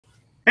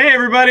Hey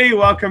everybody,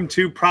 welcome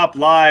to Prop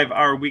Live,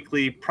 our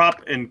weekly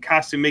prop and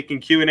costume making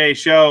Q&A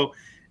show.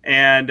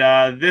 And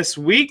this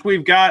week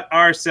we've got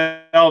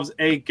ourselves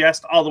a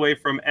guest all the way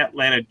from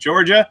Atlanta,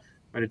 Georgia.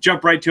 I'm going to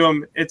jump right to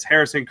him. It's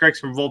Harrison Cricks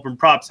from Volpin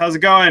Props. How's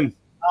it going?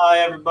 Hi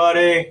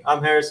everybody,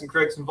 I'm Harrison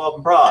Cricks from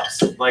Volpin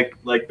Props,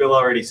 like Bill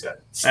already said.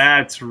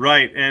 That's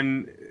right.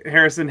 And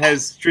Harrison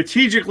has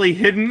strategically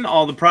hidden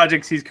all the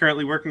projects he's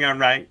currently working on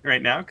right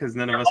now because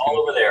none of us all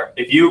over there.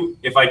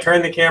 If I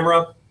turn the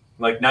camera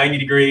like 90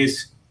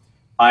 degrees,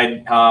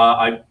 I'd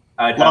have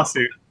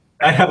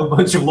a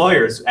bunch of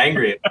lawyers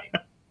angry at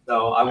me.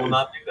 So I will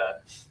not do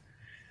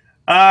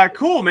that.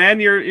 Cool, man.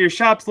 Your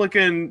shop's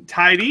looking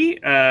tidy.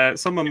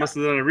 Someone must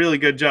have done a really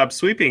good job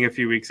sweeping a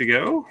few weeks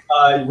ago.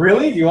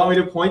 Really? Do you want me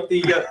to point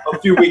a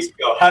few weeks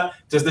ago?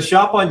 Does the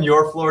shop on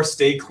your floor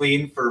stay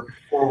clean for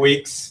 4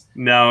 weeks?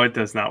 No, it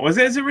does not.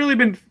 Has it really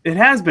been? It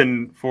has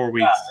been 4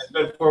 weeks. Yeah, it's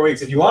been 4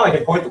 weeks. If you want, I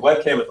can point the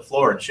webcam at the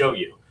floor and show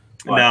you.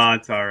 But, no,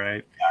 it's all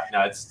right. Yeah,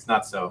 no, it's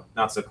not so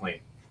clean.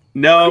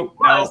 No.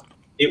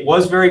 It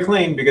was very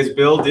clean because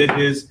Bill did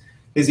his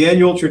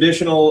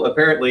annual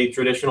apparently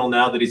traditional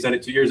now that he's done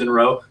it 2 years in a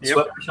row,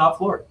 swept the shop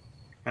floor.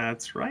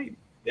 That's right.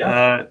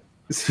 Yeah.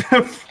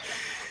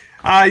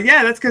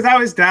 Yeah, that's because I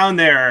was down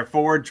there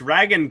for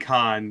Dragon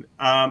Con.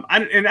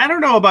 And I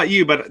don't know about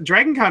you, but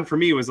Dragon Con for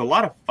me was a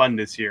lot of fun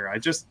this year. I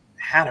just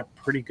had a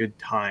pretty good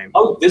time.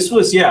 Oh,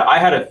 I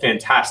had a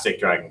fantastic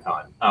Dragon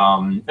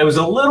Con. It was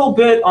a little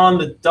bit on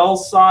the dull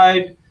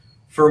side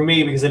for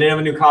me because I didn't have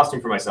a new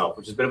costume for myself,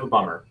 which is a bit of a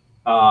bummer.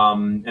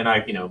 And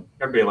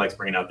everybody likes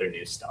bringing out their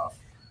new stuff.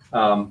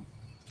 But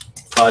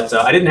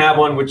I didn't have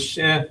one, which,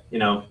 that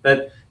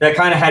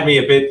kind of had me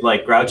a bit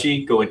like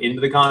grouchy going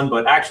into the con,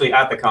 but actually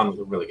at the con was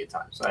a really good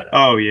time. So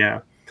oh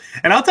yeah.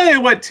 And I'll tell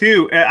you what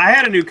too, I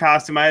had a new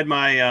costume. I had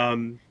my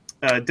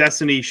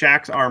Destiny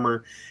Shaxx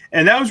armor,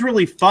 and that was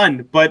really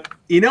fun. But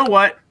you know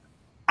what?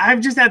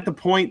 I'm just at the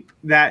point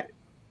that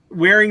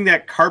wearing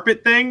that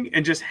carpet thing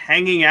and just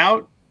hanging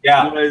out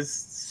was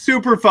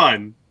super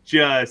fun.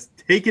 Just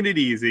taking it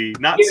easy,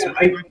 not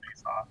sweating my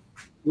face off.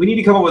 We need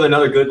to come up with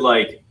another good,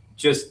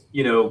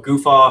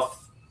 goof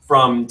off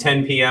from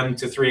 10 p.m.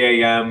 to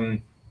 3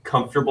 a.m.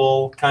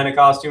 comfortable kind of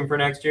costume for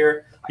next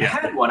year. Yeah. I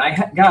had one.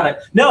 Got it.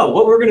 No,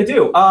 what we're going to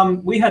do,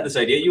 we had this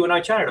idea. You and I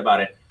chatted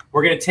about it.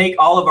 We're going to take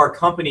all of our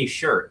company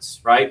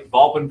shirts, right?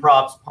 Volpin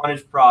Props,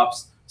 Punish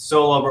Props,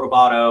 Solo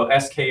Roboto,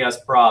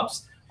 SKS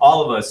Props,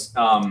 all of us,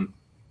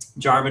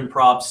 Jarman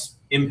Props,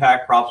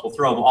 Impact Props, we'll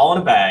throw them all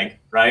in a bag,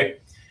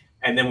 right?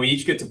 And then we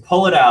each get to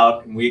pull it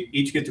out, and we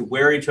each get to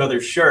wear each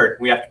other's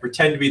shirt. We have to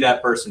pretend to be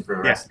that person for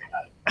the rest of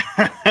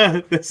the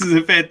night. This is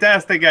a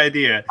fantastic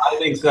idea. I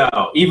think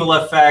so. Evil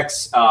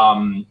FX.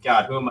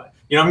 God, who am I?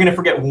 I'm going to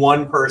forget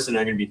one person.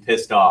 I'm going to be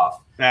pissed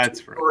off.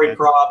 That's right. Story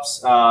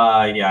Props.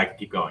 Yeah, I can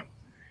keep going.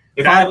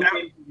 If I have a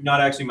name, you're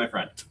not actually my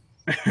friend.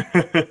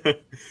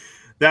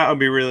 That would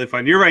be really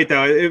fun. You're right,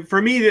 though.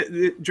 For me,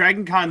 the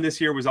Dragon Con this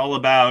year was all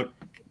about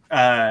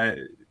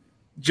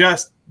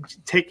just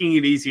taking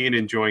it easy and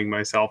enjoying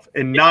myself,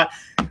 and not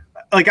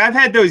like I've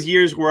had those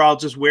years where I'll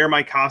just wear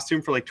my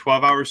costume for like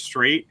 12 hours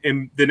straight,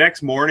 and the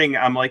next morning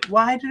I'm like,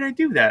 why did I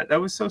do that? That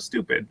was so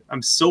stupid.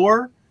 I'm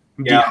sore.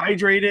 I'm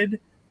dehydrated.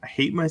 I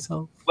hate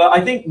myself. Well,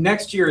 I think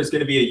next year is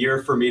going to be a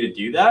year for me to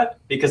do that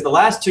because the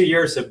last 2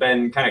 years have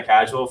been kind of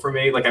casual for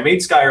me. Like I made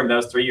Skyrim, that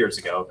was 3 years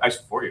ago.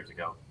 Actually, 4 years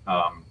ago.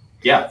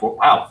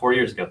 4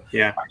 years ago.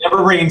 Yeah. I'm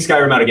never bringing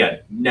Skyrim out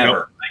again. Never.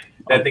 Nope.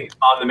 That thing's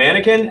on the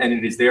mannequin and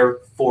it is there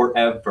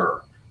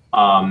forever.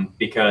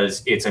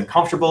 Because it's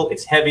uncomfortable,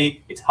 it's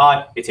heavy, it's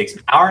hot, it takes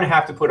an hour and a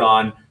half to put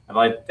on.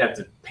 I have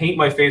to paint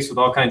my face with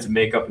all kinds of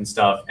makeup and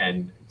stuff,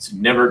 and it's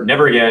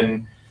never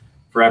again,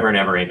 forever and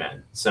ever,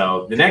 amen.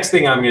 So the next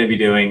thing I'm going to be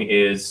doing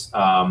is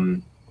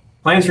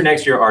plans for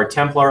next year are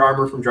Templar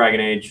armor from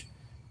Dragon Age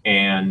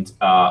and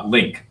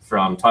Link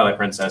from Twilight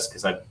Princess,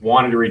 because I've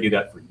wanted to redo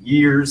that for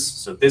years.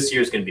 So this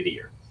year is going to be the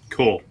year.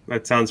 Cool.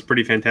 That sounds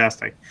pretty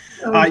fantastic.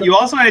 You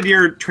also had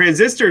your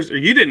transistors, or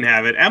you didn't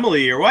have it.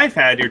 Emily, your wife,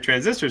 had your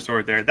transistor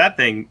sword there. That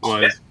thing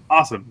was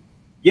awesome.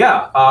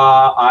 Yeah.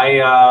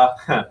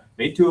 I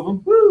made 2 of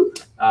them. Woo!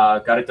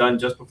 Got it done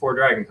just before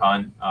Dragon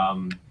Con.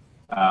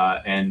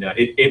 And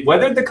it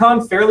weathered the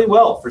con fairly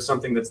well for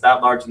something that's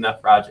that large and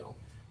that fragile.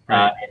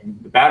 Right. And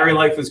the battery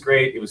life was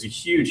great. It was a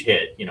huge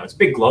hit. It's a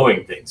big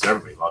glowing thing, so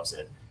everybody loves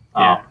it.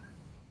 Yeah.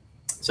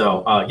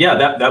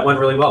 That went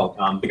really well.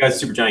 The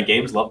guys at Supergiant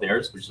Games love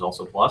theirs, which is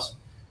also a plus.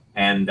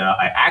 And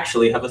I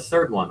actually have a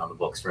third one on the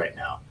books right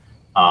now,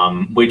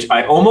 which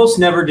I almost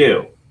never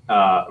do.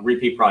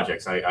 Repeat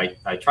projects.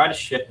 I try to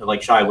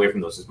shy away from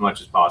those as much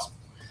as possible.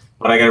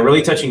 But I got a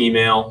really touching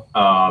email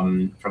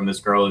from this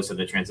girl who said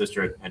the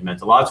Transistor had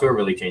meant a lot to her,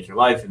 really changed her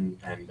life, and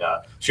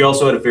she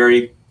also had a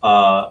very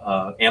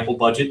ample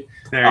budget.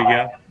 There you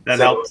go. That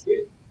helps.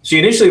 She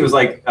initially was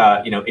like,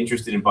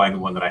 interested in buying the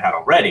one that I had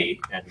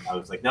already, and I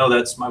was like, no,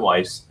 that's my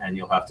wife's, and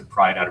you'll have to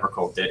pry it out of her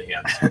cold dead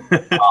hands.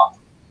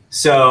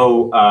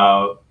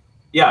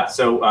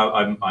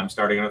 I'm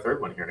starting on a third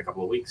one here in a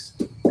couple of weeks.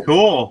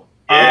 Cool.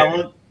 Yeah.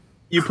 Well,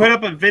 you put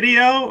up a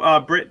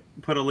video.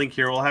 put a link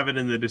here. We'll have it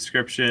in the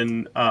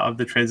description of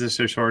the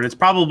Transistor sword. It's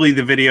probably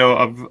the video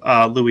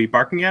of Louis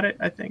barking at it,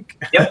 I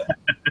think. Yep.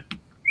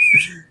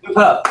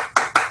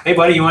 Hey,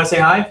 buddy, you want to say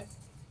hi?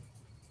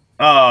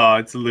 Oh,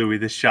 it's Louis,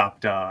 the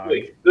shop dog.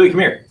 Louis, come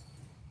here.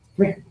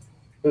 Come here.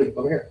 Louis,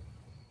 over here.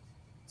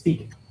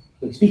 Speak.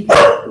 Louis, speak.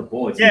 Good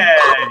boy. Yay!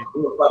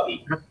 Little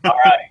puppy. All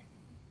right.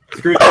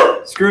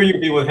 Screw you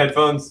people with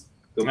headphones.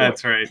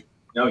 That's right.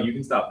 No, you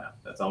can stop now.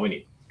 That's all we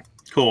need.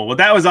 Cool. Well,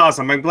 that was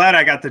awesome. I'm glad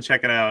I got to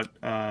check it out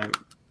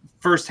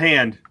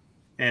firsthand,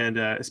 and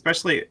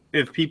especially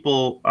if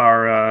people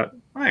are.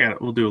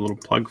 We'll do a little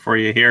plug for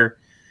you here.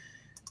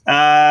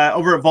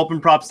 Over at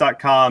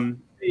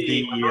volpinprops.com.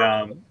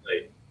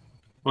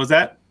 What was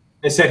that?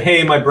 I said,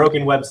 "Hey, my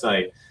broken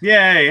website."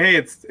 Yay! Hey,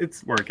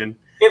 it's working.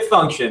 It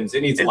functions.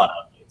 It needs a lot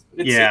of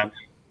updates.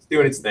 It's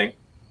doing its thing.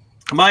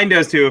 Mine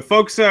does too. If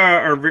folks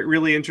are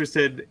really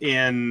interested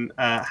in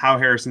how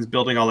Harrison's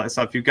building all that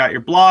stuff, you've got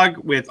your blog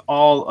with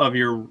all of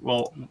your,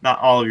 well, not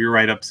all of your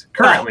write-ups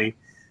currently,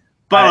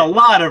 but a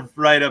lot of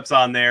write-ups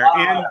on there.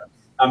 And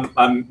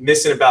I'm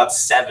missing about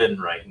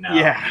 7 right now.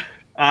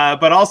 Yeah,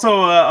 but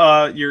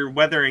also your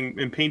weathering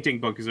and painting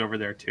book is over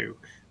there too.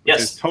 Which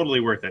is totally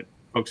worth it.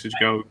 Folks should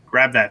go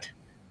grab that.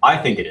 I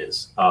think it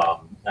is.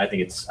 I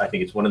think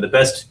it's one of the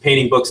best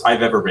painting books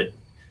I've ever written.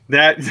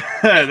 That's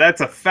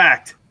a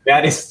fact.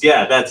 That is,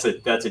 yeah, that's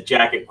a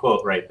jacket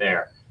quote right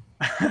there.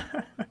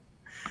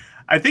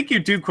 I think you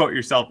do quote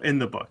yourself in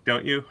the book,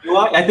 don't you?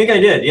 Well, I think I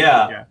did,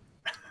 yeah.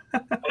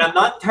 And I'm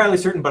not entirely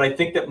certain, but I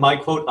think that my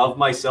quote of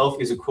myself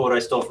is a quote I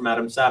stole from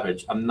Adam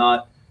Savage.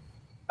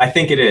 I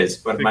think it is,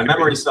 but my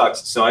memory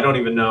sucks, so I don't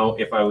even know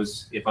if I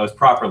was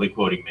properly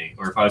quoting me,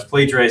 or if I was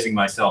plagiarizing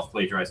myself,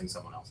 plagiarizing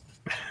someone else.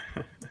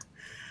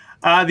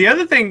 The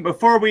other thing,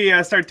 before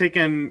we start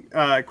taking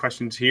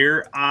questions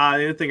here, the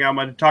other thing I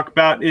wanted to talk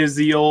about is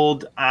the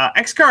old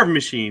X-Carve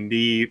machine,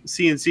 the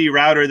CNC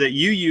router that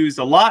you used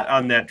a lot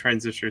on that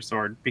Transistor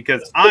sword,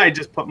 because I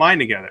just put mine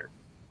together.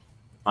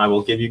 I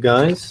will give you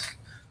guys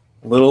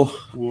a little,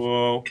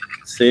 whoa,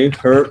 see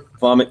her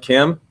vomit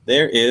cam.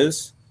 There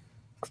is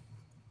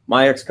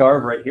my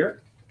X-Carve right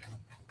here.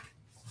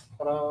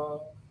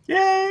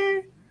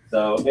 Yay!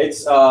 So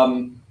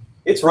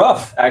it's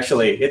rough,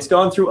 actually. It's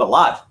gone through a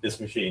lot, this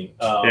machine.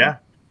 Yeah.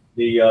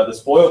 The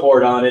spoil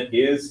board on it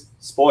is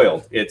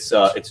spoiled. It's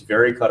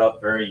very cut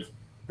up, very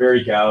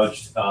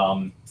gouged.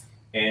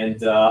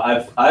 And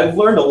I've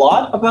learned a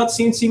lot about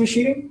CNC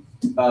machining,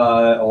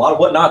 a lot of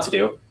what not to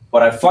do.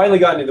 But I've finally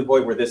gotten to the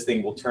point where this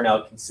thing will turn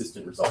out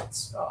consistent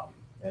results.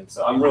 And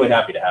so I'm really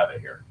happy to have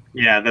it here.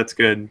 Yeah, that's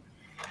good.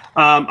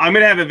 I'm going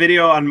to have a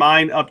video on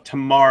mine up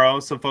tomorrow,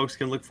 so folks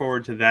can look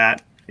forward to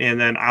that. And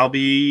then I'll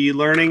be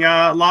learning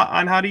a lot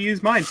on how to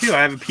use mine, too.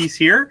 I have a piece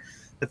here,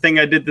 the thing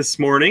I did this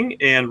morning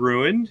and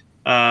ruined,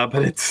 but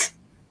it's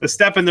a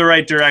step in the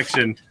right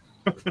direction.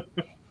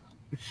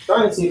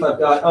 Trying to see if I've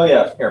got, oh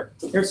yeah,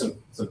 here's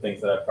some things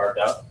that I've carved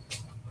out.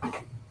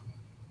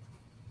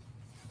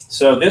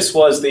 So this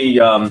was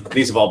the,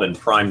 these have all been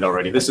primed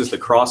already. This is the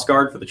cross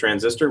guard for the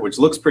Transistor, which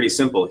looks pretty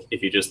simple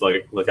if you just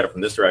look at it from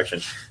this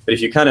direction. But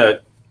if you kind of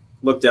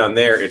look down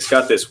there, it's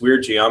got this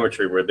weird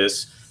geometry where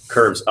this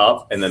curves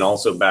up and then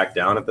also back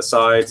down at the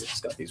sides. It's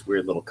got these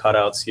weird little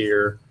cutouts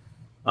here.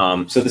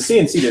 So the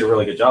CNC did a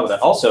really good job of that.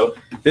 Also,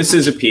 this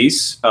is a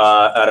piece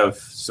out of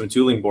some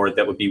tooling board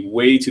that would be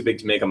way too big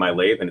to make on my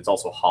lathe, and it's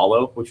also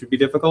hollow, which would be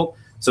difficult.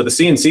 So the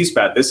CNC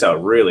spat this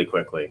out really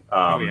quickly.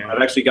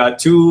 I've actually got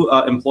 2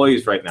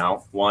 employees right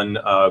now. One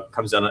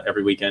comes down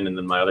every weekend, and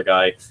then my other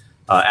guy,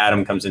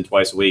 Adam, comes in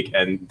twice a week,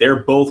 and they're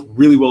both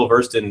really well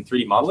versed in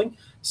 3D modeling.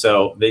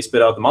 So they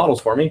spit out the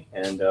models for me,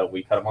 and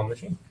we cut them on the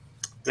machine.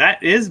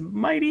 That is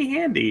mighty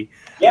handy.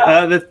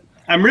 Yeah.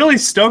 I'm really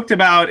stoked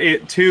about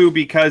it too,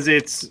 because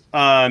it's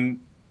a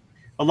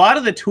lot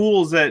of the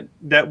tools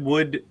that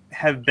would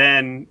have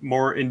been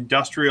more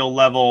industrial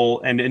level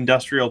and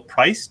industrial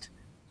priced,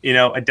 you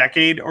know, a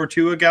decade or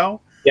 2 ago,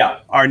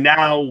 are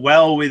now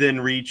well within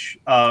reach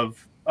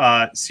of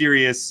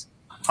serious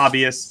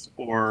hobbyists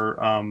or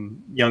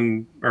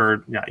young,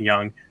 or not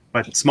young,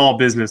 but small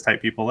business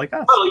type people like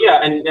us. Oh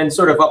yeah, and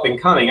sort of up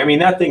and coming. I mean,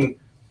 that thing,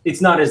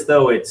 it's not as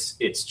though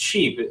it's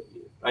cheap.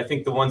 I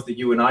think the ones that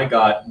you and I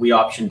got, we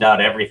optioned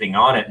out everything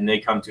on it, and they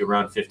come to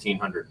around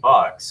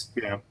 $1,500.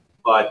 Yeah.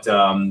 But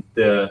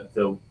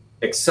the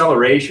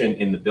acceleration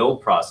in the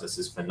build process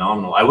is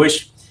phenomenal. I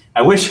wish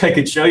I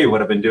could show you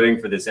what I've been doing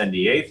for this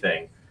NDA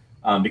thing,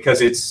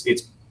 because it's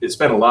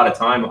spent a lot of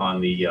time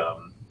on the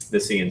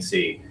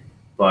CNC,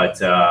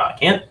 but I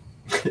can't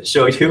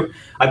show you.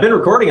 I've been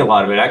recording a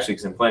lot of it actually,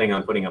 because I'm planning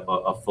on putting up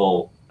a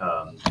full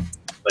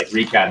like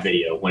recap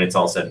video when it's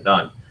all said and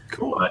done.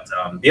 Cool. But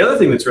the other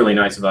thing that's really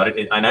nice about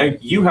it, I know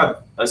you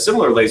have a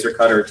similar laser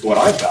cutter to what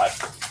I've got,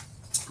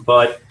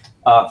 but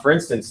for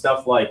instance,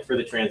 stuff like for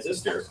the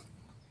Transistor.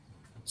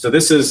 So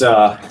this is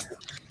 1/8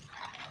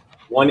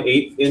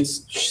 inch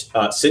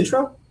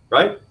Sintra,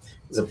 right?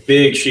 It's a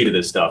big sheet of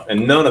this stuff,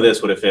 and none of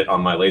this would have fit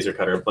on my laser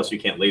cutter. Plus, you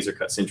can't laser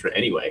cut Sintra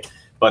anyway.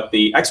 But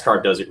the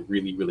X-Carve does it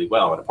really, really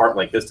well, and a part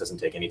like this doesn't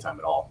take any time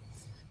at all.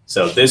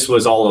 So this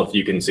was all of,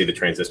 you can see the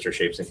transistor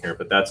shapes in here,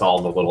 but that's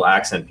all the little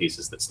accent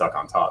pieces that stuck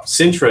on top.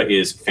 Sintra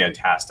is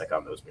fantastic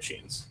on those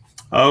machines.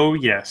 Oh,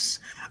 yes.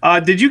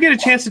 Did you get a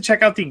chance to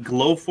check out the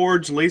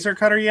Glowforge laser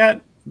cutter yet?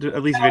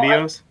 At least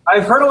videos?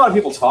 I've heard a lot of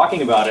people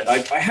talking about it. I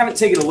haven't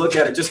taken a look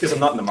at it just because I'm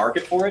not in the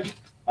market for it.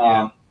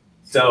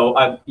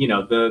 So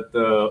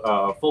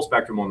the full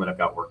spectrum one that I've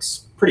got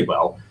works pretty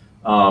well.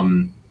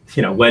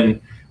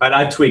 But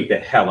I've tweaked the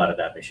hell out of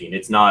that machine.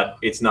 It's not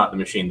the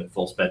machine that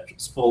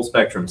Full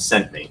Spectrum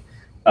sent me,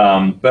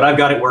 but I've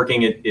got it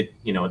working. It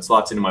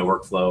slots into my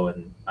workflow,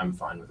 and I'm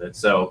fine with it.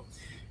 So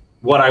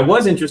what I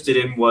was interested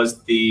in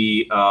was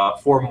the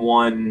Form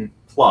 1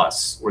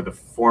 Plus, or the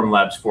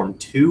Formlabs Form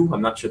 2.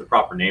 I'm not sure the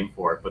proper name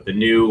for it, but the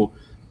new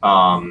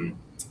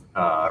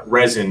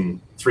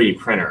resin 3D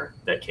printer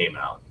that came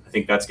out. I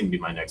think that's going to be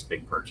my next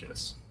big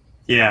purchase.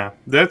 Yeah,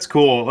 that's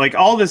cool. Like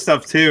all this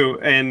stuff too,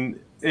 and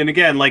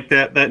again, like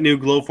that new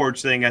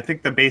Glowforge thing, I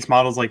think the base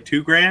model is like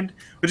 $2,000,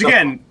 which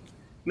again,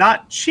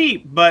 not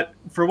cheap, but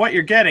for what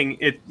you're getting,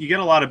 you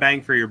get a lot of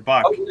bang for your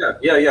buck. Oh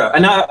yeah.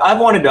 And I've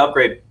wanted to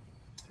upgrade.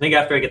 I think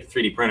after I get the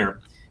 3D printer,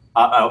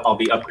 I'll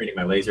be upgrading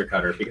my laser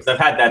cutter, because I've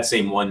had that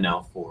same one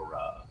now for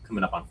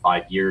coming up on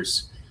 5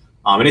 years,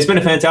 and it's been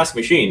a fantastic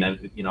machine.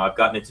 I've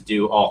gotten it to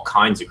do all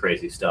kinds of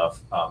crazy stuff,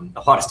 a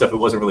lot of stuff it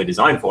wasn't really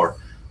designed for,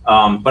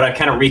 but I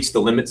kind of reached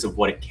the limits of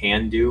what it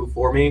can do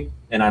for me,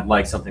 and I'd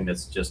like something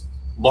that's just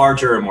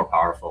larger and more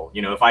powerful.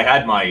 If I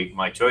had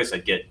my choice,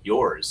 I'd get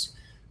yours,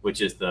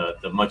 which is the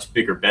much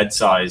bigger bed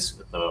size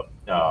with the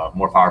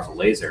more powerful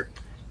laser.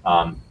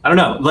 I don't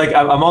know. Like,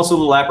 I'm also a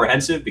little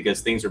apprehensive because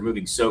things are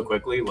moving so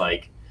quickly.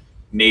 Like,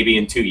 maybe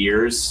in 2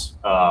 years,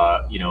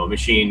 a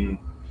machine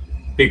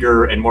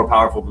bigger and more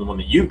powerful than the one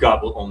that you've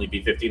got will only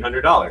be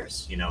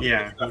 $1,500.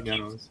 Yeah, who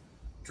knows?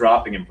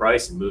 Dropping in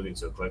price and moving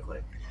so quickly.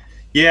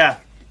 Yeah,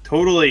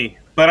 totally.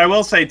 But I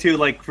will say too,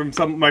 like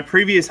my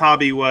previous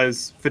hobby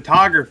was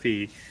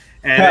photography,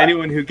 and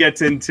anyone who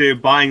gets into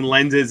buying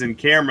lenses and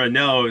camera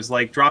knows,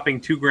 like, dropping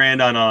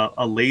 $2,000 on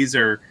a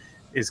laser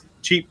is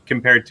cheap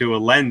compared to a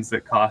lens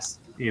that costs,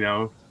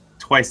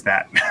 twice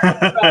that.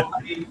 Well,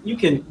 I mean, you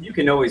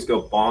can always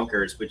go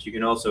bonkers, but you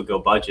can also go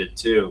budget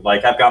too.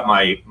 Like, I've got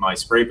my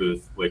spray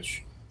booth,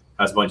 which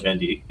has a bunch of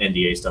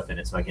NDA stuff in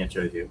it, so I can't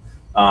show you.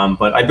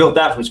 But I built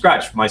that from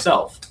scratch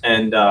myself,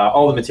 and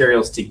all the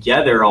materials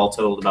together all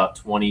totaled about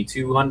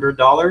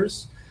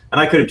 $2,200. And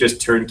I could have just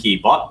turnkey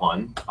bought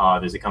one.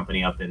 There's a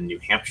company up in New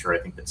Hampshire, I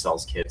think, that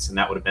sells kits, and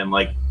that would have been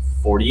like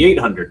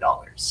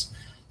 $4,800.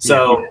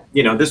 So,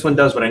 this one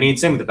does what I need.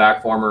 Same with the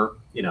back former.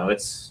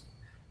 It's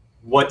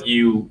what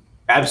you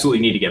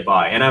absolutely need to get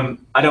by. And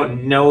I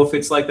don't know if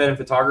it's like that in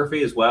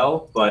photography as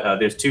well, but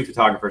there's two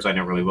photographers I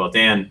know really well.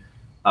 Dan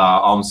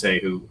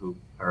Almsay, who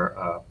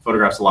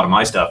photographs a lot of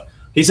my stuff.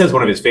 He says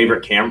one of his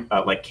favorite Canon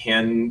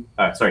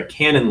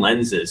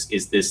lenses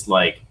is this,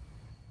 like,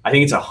 I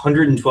think it's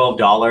 $112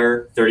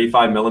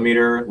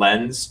 35mm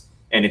lens,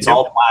 and it's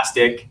all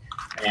plastic,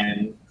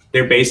 and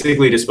they're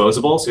basically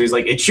disposable. So he's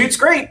like, it shoots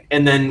great,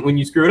 and then when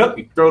you screw it up,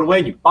 you throw it away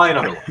and you buy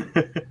another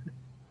one.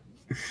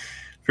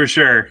 For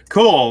sure.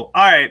 Cool. All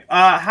right.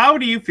 How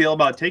do you feel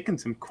about taking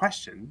some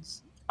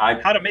questions?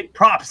 How to make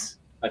props?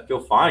 I feel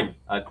fine.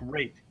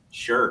 Great.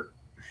 Sure.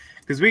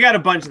 Because we got a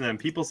bunch of them.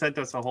 People sent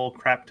us a whole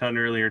crap ton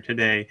earlier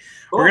today.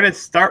 Cool. We're going to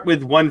start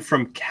with one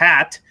from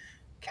Kat.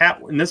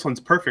 Kat, and this one's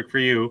perfect for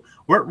you.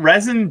 What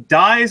resin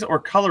dyes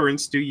or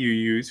colorants do you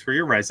use for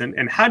your resin,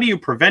 and how do you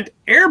prevent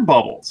air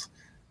bubbles?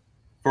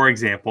 For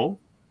example,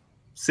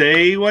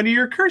 say one of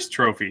your curse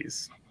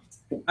trophies.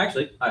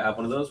 Actually, I have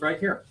one of those right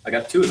here. I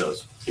got two of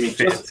those.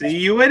 Fancy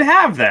you would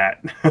have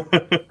that.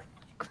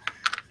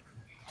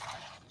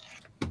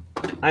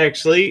 I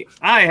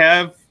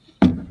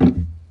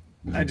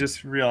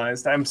just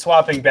realized I'm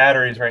swapping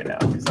batteries right now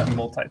because I'm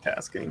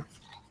multitasking.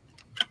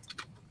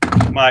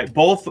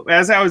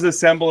 As I was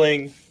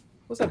assembling,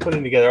 what was I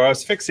putting together? I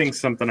was fixing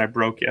something I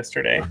broke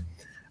yesterday.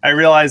 I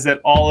realized that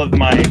all of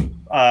my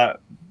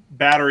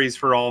batteries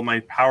for all my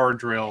power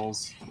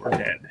drills were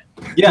dead.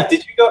 Yeah,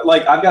 did you go,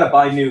 like, I've got to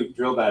buy new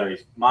drill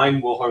batteries.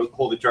 Mine will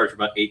hold the charge for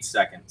about 8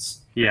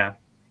 seconds. Yeah.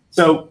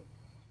 So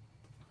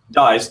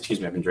dyes, excuse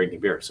me, I've been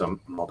drinking beer, so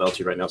I'm all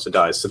belchy right now, so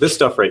dyes. So this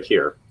stuff right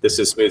here, this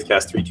is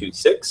Smoothcast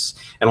 326,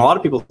 and a lot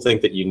of people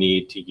think that you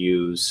need to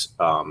use,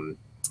 I'm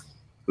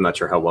not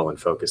sure how well in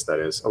focus that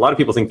is. A lot of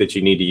people think that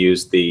you need to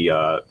use the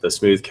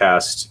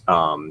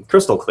Smoothcast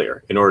crystal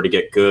clear in order to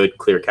get good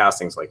clear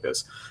castings like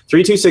this.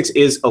 326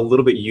 is a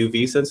little bit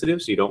UV sensitive,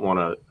 so you don't want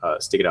to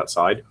stick it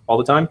outside all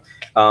the time,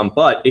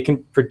 but it can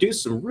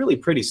produce some really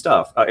pretty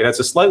stuff. It has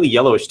a slightly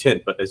yellowish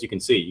tint, but as you can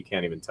see, you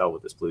can't even tell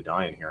with this blue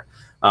dye in here.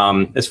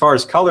 As far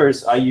as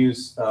colors, I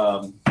use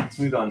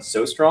Smooth On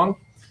So Strong.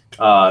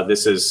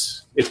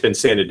 It's been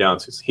sanded down,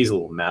 so he's a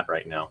little matte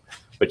right now.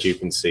 But you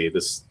can see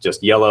this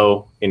just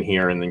yellow in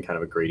here and then kind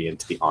of a gradient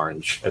to the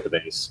orange at the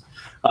base.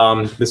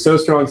 The So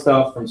Strong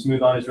stuff from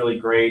Smooth On is really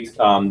great.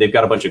 They've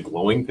got a bunch of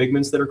glowing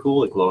pigments that are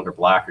cool, that glow under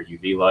black or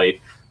UV light.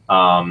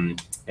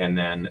 And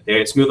then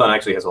Smooth On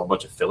actually has a whole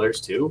bunch of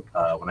fillers too.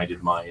 When I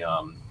did my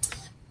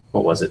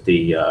what was it?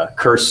 The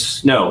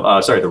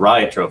the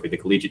Riot Trophy, the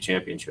Collegiate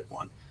Championship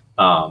one.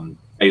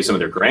 I used some of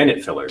their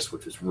Granite fillers,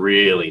 which was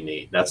really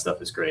neat. That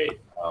stuff is great.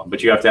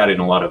 But you have to add in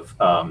a lot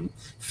of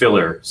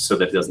filler so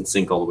that it doesn't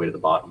sink all the way to the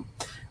bottom.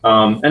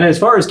 And as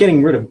far as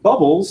getting rid of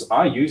bubbles,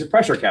 I use a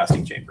pressure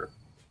casting chamber,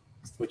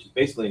 which is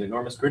basically an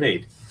enormous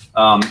grenade.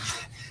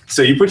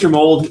 So you put your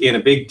mold in a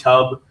big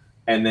tub,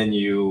 and then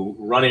you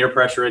run air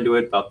pressure into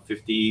it, about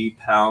 50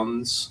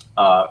 pounds,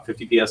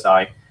 50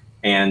 psi,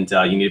 and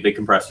you need a big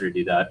compressor to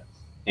do that.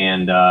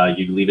 And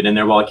you leave it in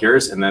there while it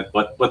cures. And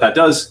what that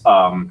does,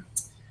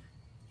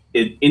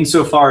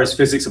 insofar as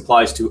physics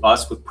applies to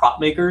us with prop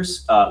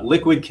makers,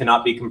 liquid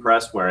cannot be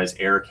compressed, whereas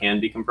air can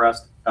be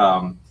compressed.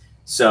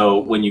 So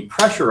when you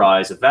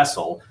pressurize a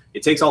vessel,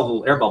 it takes all the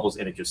little air bubbles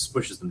and it just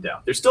smushes them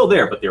down. They're still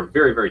there, but they're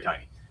very, very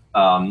tiny.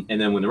 And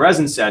then when the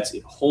resin sets,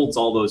 it holds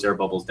all those air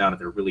bubbles down at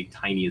their really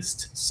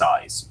tiniest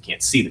size. You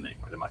can't see them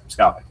anymore, they're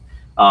microscopic.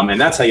 And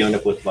that's how you end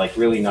up with like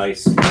really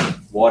nice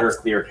water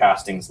clear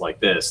castings like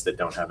this that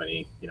don't have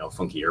any,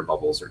 funky air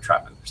bubbles or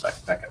trapment or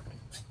that kind of thing.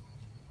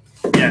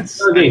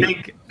 Yes,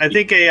 I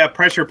think a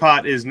pressure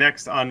pot is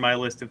next on my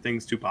list of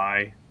things to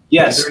buy.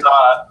 Yes,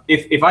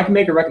 if I can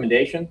make a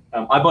recommendation,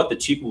 I bought the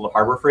cheap little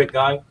Harbor Freight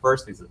guy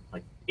first. It's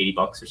like $80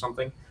 or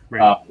something.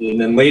 Right.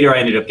 And then later I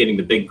ended up getting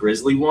the big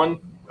Grizzly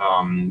one,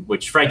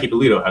 which Frankie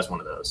Polito has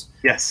one of those.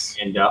 Yes.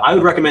 And I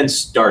would recommend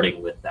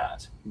starting with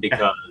that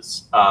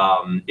because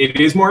it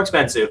is more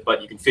expensive,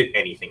 but you can fit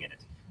anything in it.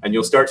 And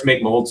you'll start to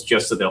make molds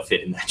just so they'll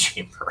fit in that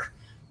chamber.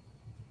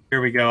 Here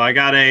we go. I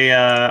got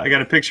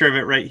a picture of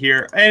it right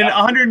here. And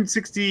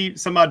 160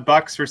 some odd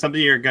bucks for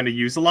something you're going to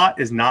use a lot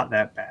is not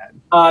that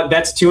bad.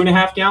 That's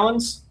 2.5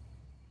 gallons.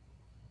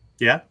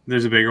 Yeah,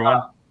 there's a bigger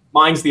one.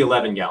 Mine's the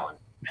 11 gallon.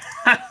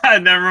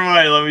 Never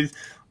mind.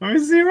 Let me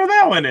see where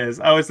that one is.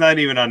 Oh, it's not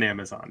even on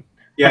Amazon.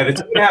 Yeah, the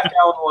 2.5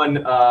 gallon one.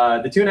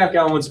 The 2.5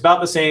 gallon one's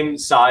about the same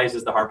size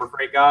as the Harbor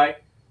Freight guy.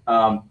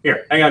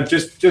 Here, hang on,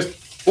 just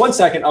 1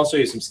 second. I'll show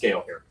you some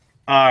scale here.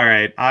 All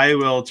right, I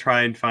will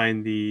try and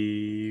find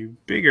the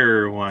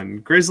bigger one.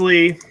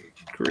 Grizzly,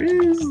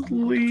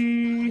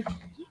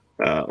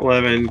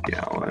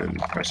 11-gallon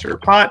pressure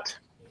pot.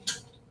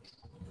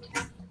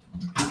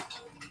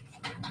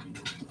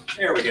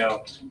 There we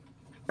go. Is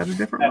that a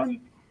different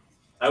one?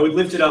 I would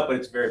lift it up, but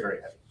it's very, very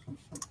heavy.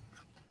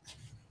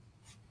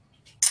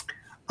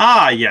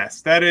 Ah,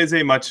 yes, that is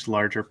a much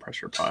larger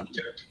pressure pot.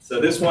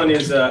 So this one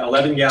is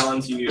 11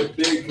 gallons. You need a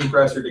big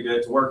compressor to get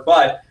it to work,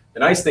 but the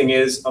nice thing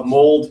is a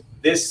mold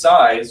this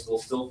size will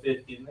still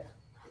fit in there.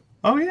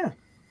 Oh, yeah.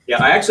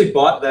 Yeah, I actually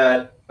bought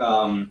that,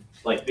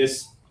 like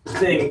this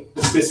thing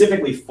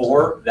specifically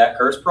for that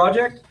curse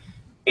project.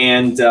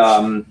 And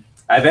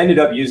I've ended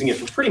up using it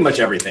for pretty much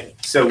everything.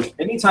 So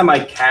anytime I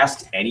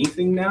cast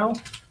anything now,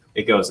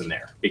 it goes in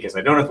there because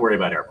I don't have to worry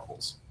about air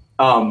bubbles.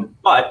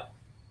 But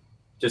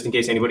just in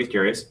case anybody's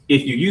curious,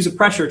 if you use a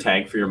pressure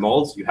tank for your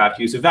molds, you have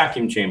to use a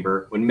vacuum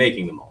chamber when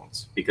making the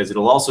molds because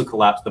it'll also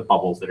collapse the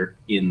bubbles that are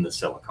in the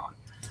silicone.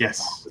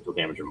 Yes. Which will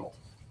damage your mold.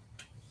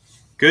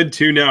 Good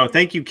to know.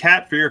 Thank you,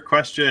 Kat, for your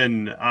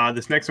question.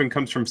 This next one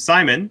comes from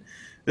Simon.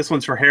 This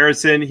one's for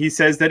Harrison. He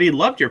says that he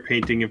loved your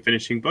painting and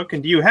finishing book.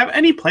 And do you have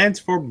any plans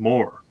for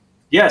more?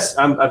 Yes,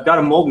 I've got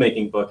a mold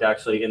making book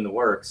actually in the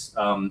works.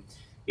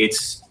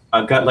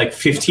 I've got like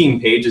 15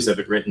 pages of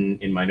it written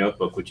in my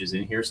notebook, which is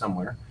in here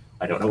somewhere.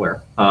 I don't know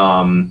where.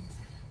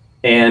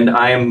 And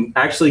I am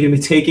actually going to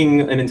be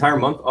taking an entire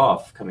month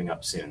off coming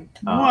up soon.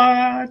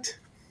 What?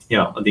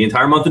 Yeah, the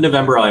entire month of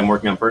November, I am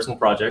working on personal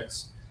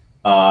projects.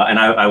 And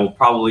I will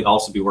probably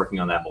also be working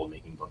on that mold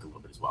making book a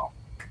little bit as well.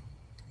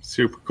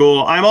 Super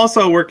cool. I'm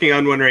also working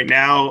on one right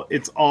now.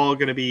 It's all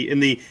going to be in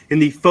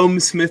the Foam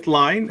Smith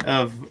line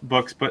of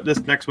books, but this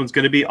next one's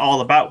going to be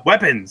all about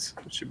weapons,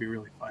 which should be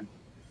really fun.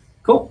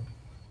 Cool.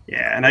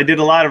 Yeah, and I did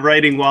a lot of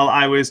writing while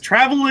I was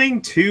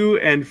traveling to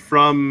and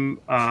from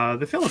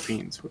the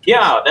Philippines.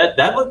 Yeah,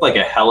 that looked like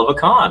a hell of a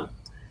con.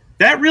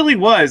 That really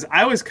was.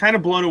 I was kind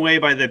of blown away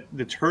by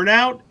the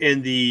turnout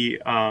and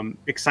the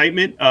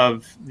excitement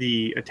of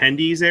the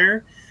attendees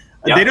there.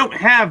 Yeah. They don't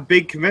have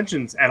big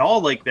conventions at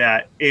all like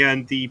that.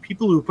 And the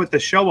people who put the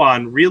show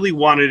on really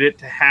wanted it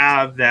to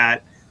have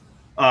that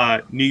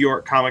New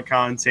York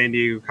Comic-Con, San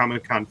Diego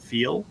Comic-Con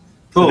feel.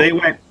 Cool. So they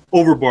went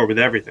overboard with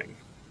everything.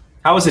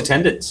 How was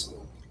attendance?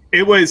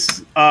 It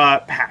was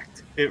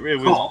packed. It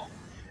was cool.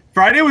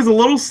 Friday was a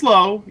little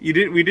slow. We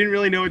didn't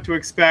really know what to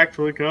expect.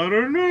 We're like, I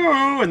don't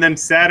know. And then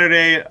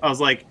Saturday, I was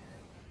like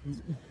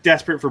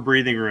desperate for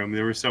breathing room.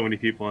 There were so many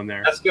people in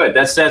there. That's good.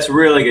 That's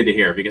really good to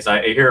hear because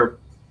I hear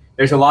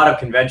there's a lot of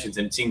conventions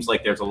and it seems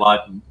like there's a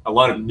lot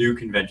of new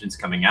conventions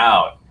coming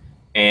out.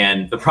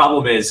 And the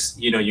problem is,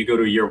 you go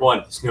to year one,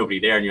 there's nobody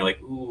there, and you're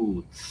like,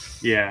 ooh.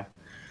 Yeah.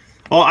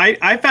 Well,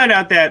 I found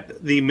out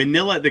that the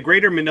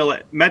greater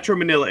Metro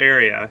Manila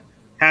area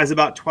has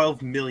about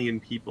 12 million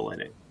people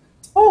in it.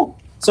 Oh.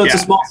 So it's a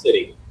small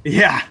city.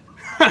 Yeah.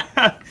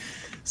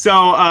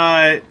 So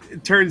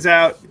it turns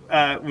out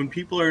when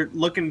people are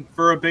looking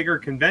for a bigger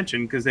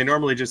convention, because they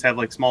normally just have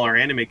like smaller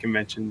anime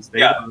conventions,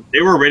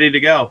 they were ready to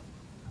go.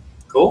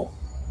 Cool.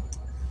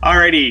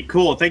 Alrighty,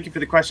 cool. Thank you for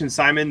the question,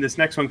 Simon. This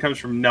next one comes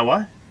from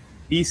Noah.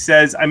 He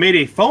says, I made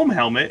a foam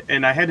helmet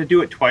and I had to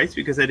do it twice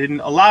because I didn't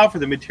allow for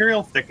the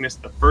material thickness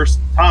the first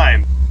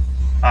time.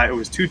 It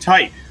was too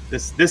tight.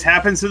 This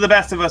happens to the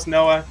best of us,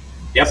 Noah.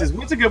 Yep. He says,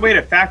 what's a good way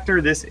to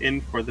factor this in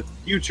for the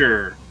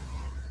future?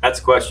 That's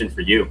a question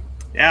for you.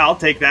 Yeah, I'll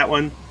take that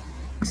one.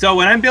 So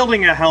when I'm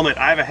building a helmet,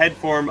 I have a head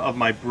form of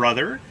my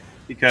brother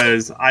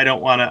because I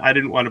didn't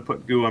want to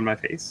put goo on my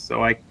face.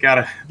 So I got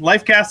a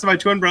life cast of my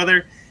twin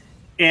brother.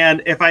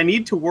 And if I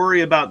need to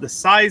worry about the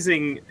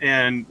sizing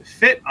and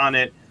fit on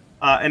it,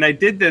 and I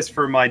did this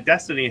for my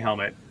Destiny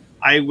helmet,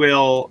 I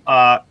will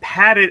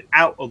pad it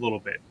out a little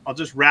bit. I'll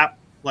just wrap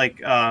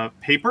like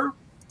paper,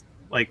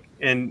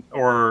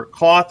 or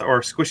cloth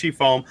or squishy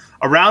foam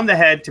around the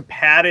head to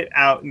pad it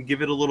out and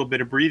give it a little bit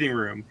of breathing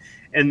room.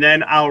 And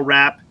then I'll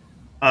wrap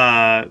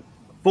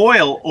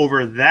foil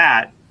over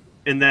that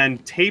and then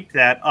tape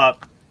that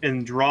up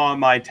and draw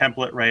my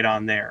template right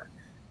on there.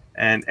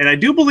 And I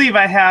do believe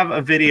I have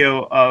a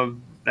video of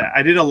that.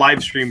 I did a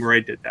live stream where I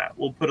did that.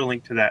 We'll put a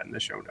link to that in the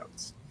show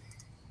notes.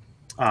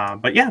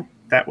 But yeah,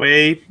 that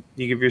way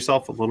you give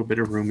yourself a little bit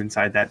of room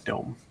inside that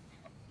dome.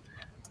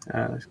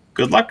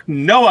 Good luck,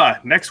 Noah.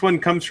 Next one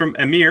comes from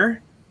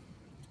Amir.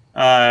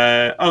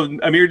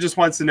 Amir just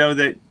wants to know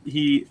that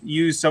he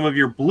used some of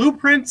your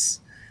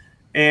blueprints,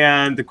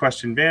 and the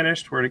question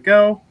vanished. Where'd it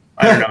go?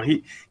 I don't know.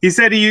 He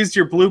said he used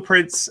your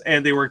blueprints,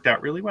 and they worked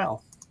out really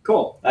well.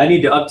 Cool. I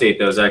need to update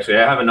those, actually.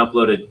 I haven't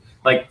uploaded,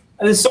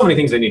 there's so many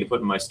things I need to put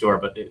in my store,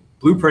 but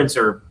blueprints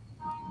are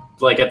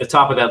at the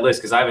top of that list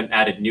because I haven't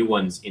added new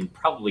ones in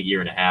probably a year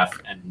and a half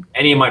and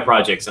any of my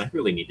projects, and I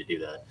really need to do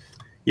that.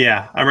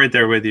 Yeah, I'm right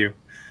there with you.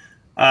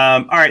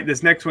 All right,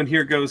 this next one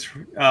here comes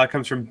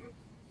from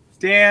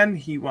Dan.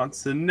 He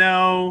wants to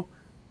know,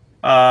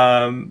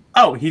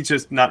 he's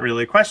just not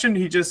really a question.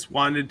 He just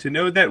wanted to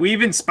know that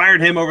we've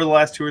inspired him over the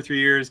last 2 or 3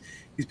 years.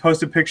 He's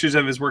posted pictures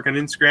of his work on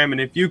Instagram,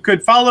 and if you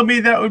could follow me,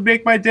 that would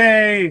make my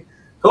day.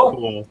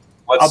 Cool.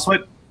 I'll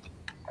put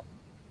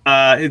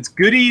it's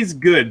goodies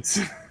goods.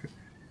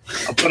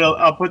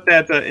 I'll put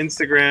that to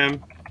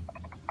Instagram.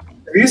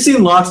 Have you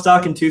seen Lock,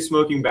 Stock, and Two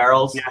Smoking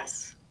Barrels?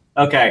 Yes.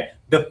 Okay.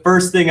 The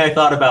first thing I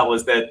thought about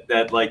was that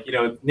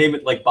name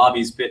it like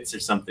Bobby's Bits or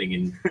something,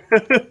 and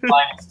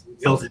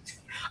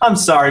I'm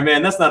sorry,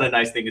 man. That's not a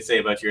nice thing to say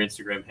about your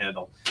Instagram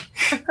handle.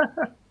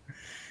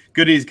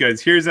 Goodies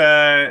goods. Here's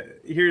a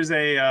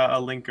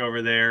link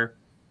over there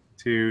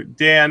to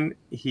Dan.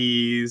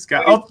 He's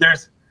got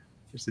there's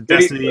a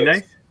Destiny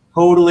knife.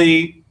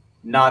 Totally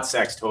not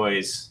sex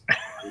toys.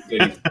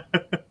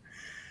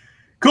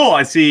 Cool.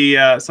 I see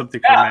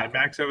something from Mad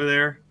Max over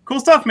there. Cool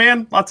stuff,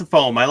 man. Lots of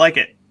foam. I like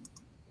it.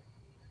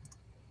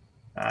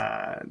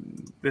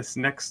 This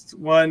next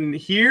one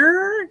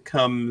here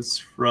comes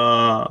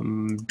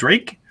from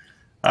Drake.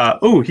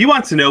 He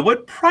wants to know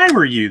what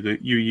primer you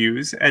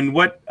use and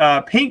what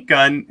paint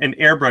gun and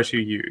airbrush you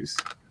use.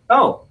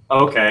 Oh,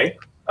 okay.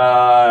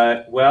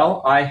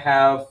 Well, I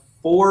have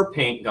 4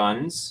 paint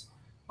guns.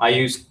 I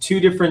use 2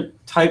 different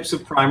types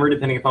of primer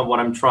depending upon what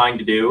I'm trying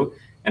to do,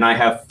 and I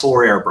have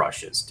 4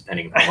 airbrushes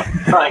depending upon what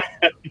I'm trying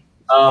to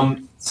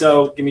do.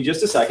 So give me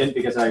just a second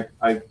because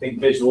I think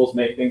visuals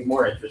make things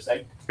more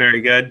interesting.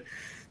 Very good.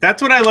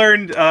 That's what I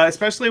learned,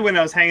 especially when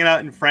I was hanging out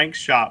in Frank's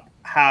shop,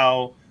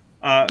 how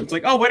it's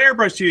like, oh, what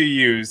airbrush do you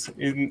use?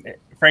 And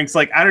Frank's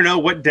like, I don't know,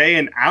 what day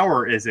and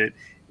hour is it?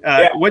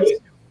 Once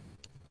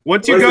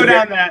you go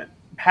down that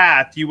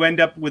path, you end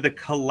up with a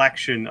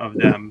collection of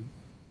them.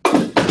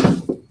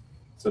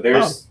 So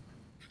there's,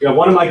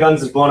 one of my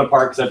guns is blown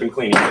apart because I've been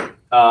cleaning it.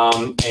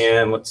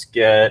 And let's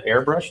get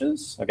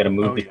airbrushes. I got to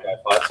move the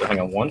iPod, so hang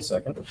on 1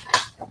 second.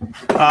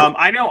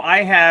 I know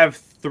I have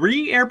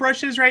 3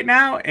 airbrushes right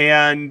now,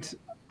 and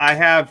I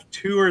have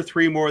 2 or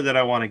 3 more that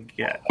I want to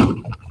get.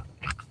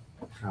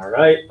 All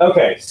right.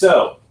 Okay.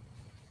 So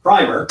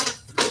primer.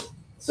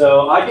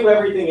 So I do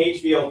everything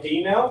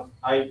HVLP now.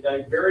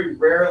 I very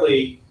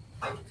rarely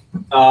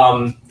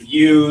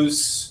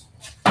use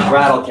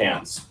rattle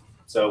cans.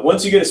 So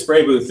once you get a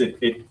spray booth,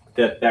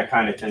 that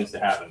kind of tends to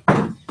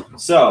happen.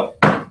 So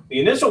the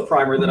initial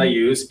primer that I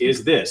use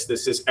is this.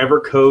 This is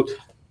Evercoat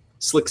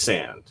Slick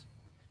Sand.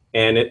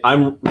 And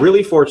I'm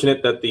really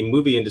fortunate that the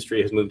movie industry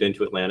has moved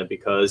into Atlanta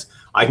because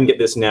I can get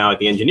this now at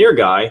the engineer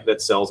guy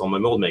that sells all my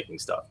mold making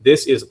stuff.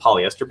 This is a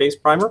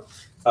polyester-based primer.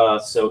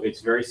 So it's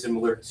very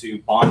similar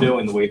to Bondo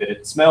in the way that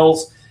it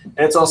smells.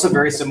 And it's also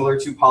very similar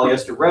to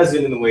polyester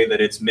resin in the way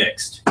that it's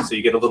mixed. So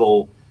you get a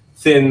little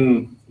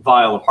thin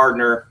vial of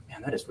hardener.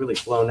 Man, that is really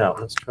blown out.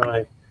 Let's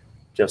try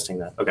adjusting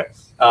that. Okay.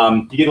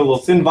 You get a little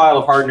thin vial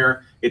of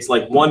hardener. It's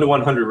like 1 to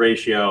 100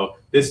 ratio.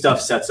 This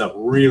stuff sets up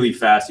really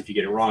fast if you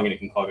get it wrong, and it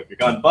can clog up your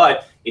gun,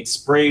 but it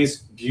sprays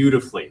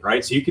beautifully,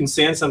 right? So you can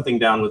sand something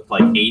down with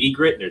like 80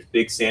 grit, and there's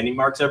big sanding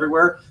marks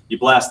everywhere. You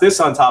blast this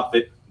on top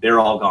of it, they're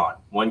all gone.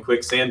 1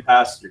 quick sand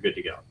pass, you're good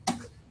to go.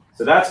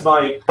 So that's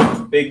my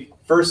big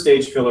first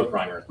stage filler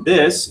primer.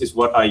 This is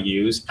what I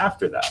use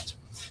after that.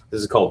 This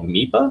is called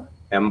Mipa,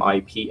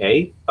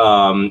 M-I-P-A.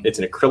 It's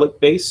an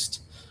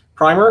acrylic-based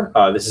primer.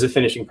 This is a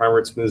finishing primer.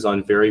 It smooths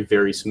on very,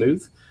 very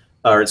smooth.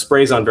 or it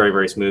sprays on very,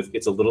 very smooth.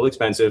 It's a little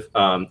expensive,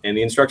 and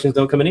the instructions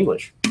don't come in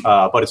English,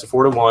 but it's a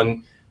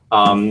 4-to-1.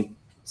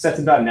 Sets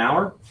in about an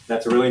hour.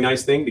 That's a really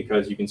nice thing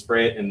because you can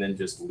spray it and then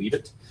just leave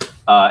it.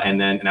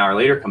 And then an hour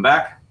later, come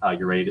back,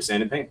 you're ready to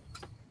sand and paint.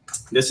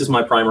 This is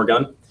my primer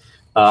gun.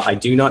 I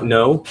do not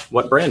know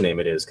what brand name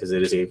it is because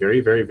it is a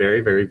very, very,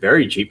 very, very,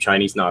 very cheap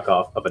Chinese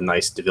knockoff of a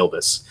nice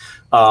DeVilbiss.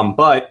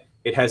 But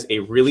it has a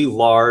really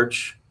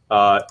large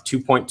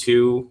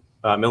 2.2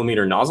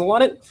 millimeter nozzle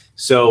on it.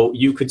 So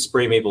you could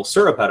spray maple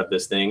syrup out of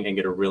this thing and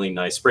get a really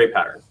nice spray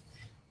pattern.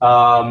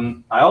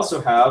 I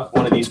also have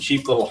one of these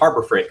cheap little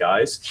Harbor Freight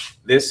guys.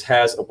 This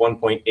has a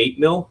 1.8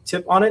 mil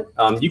tip on it.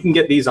 You can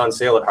get these on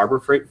sale at Harbor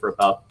Freight for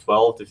about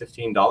 $12 to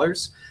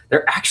 $15.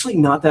 They're actually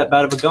not that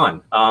bad of a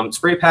gun.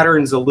 Spray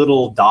pattern's a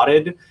little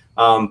dotted,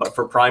 but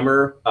for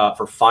primer,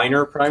 for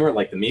finer primer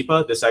like the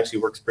Mipa, this actually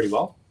works pretty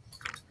well.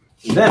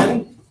 And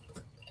then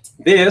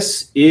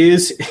this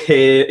is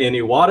an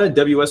Iwata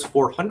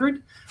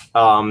WS400.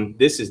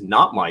 This is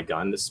not my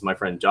gun. This is my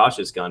friend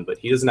Josh's gun, but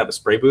he doesn't have a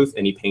spray booth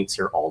and he paints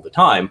here all the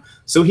time.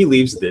 So he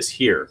leaves this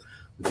here.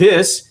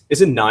 This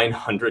is a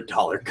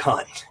 $900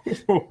 gun.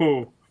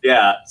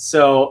 Yeah.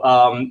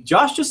 So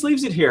Josh just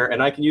leaves it here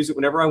and I can use it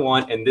whenever I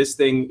want. And this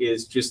thing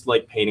is just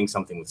like painting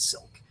something with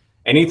silk.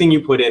 Anything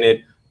you put in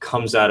it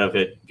comes out of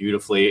it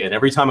beautifully. And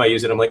every time I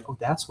use it, I'm like, oh,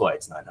 that's why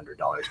it's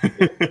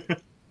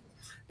 $900.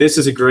 This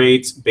is a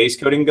great base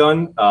coating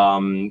gun.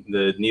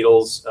 The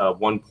needle's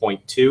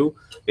 1.2.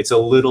 It's a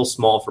little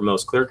small for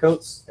most clear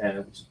coats,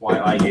 and which is why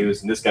I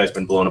use, and this guy's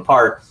been blown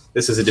apart.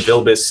 This is a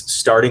DeVilbiss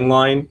starting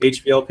line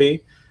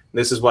HVLP.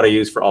 This is what I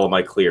use for all of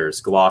my clears,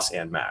 gloss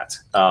and matte.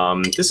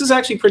 This is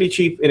actually pretty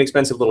cheap,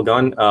 inexpensive little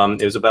gun.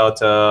 It was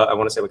about, I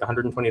want to say like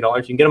 $120.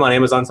 You can get them on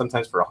Amazon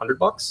sometimes for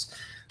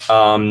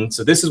 $100.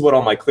 So this is what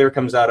all my clear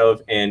comes out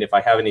of, and if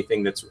I have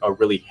anything that's a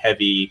really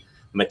heavy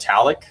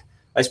metallic,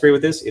 I spray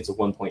with this. It's a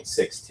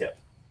 1.6 tip.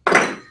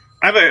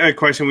 I have a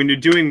question. When you're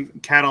doing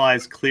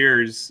catalyzed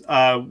clears,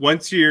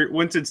 once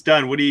it's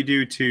done, what do you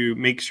do to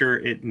make sure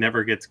it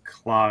never gets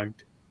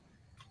clogged?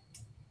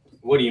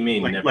 What do you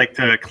mean? Like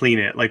to clean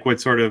it? Like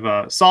what sort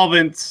of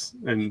solvents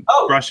and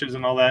brushes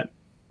and all that?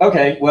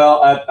 Okay,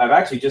 well, I've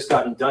actually just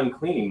gotten done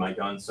cleaning my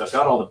gun, so I've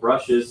got all the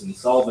brushes and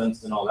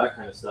solvents and all that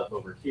kind of stuff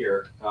over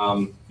here.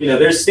 You know,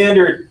 there's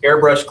standard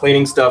airbrush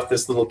cleaning stuff,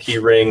 this little key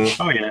ring,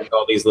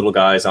 all these little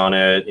guys on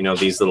it. You know,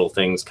 these little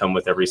things come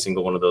with every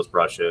single one of those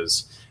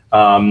brushes.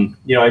 You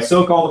know, I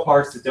soak all the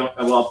parts that don't,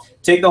 well,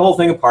 take the whole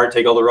thing apart,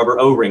 take all the rubber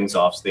O-rings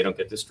off so they don't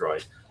get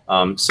destroyed.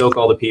 Soak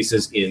all the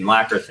pieces in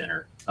lacquer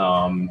thinner.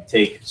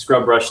 Take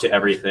scrub brush to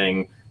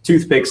everything,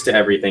 toothpicks to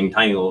everything,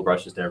 tiny little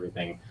brushes to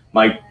everything.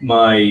 My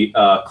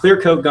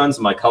clear coat guns,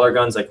 my color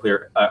guns,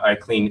 I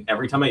clean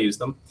every time I use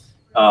them.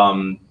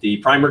 The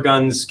primer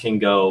guns can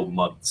go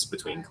months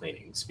between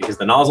cleanings because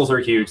the nozzles are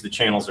huge, the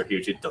channels are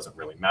huge. It doesn't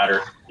really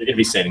matter. You're going to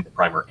be sanding the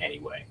primer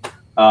anyway.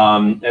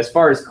 As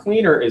far as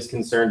cleaner is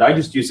concerned, I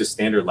just use a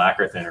standard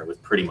lacquer thinner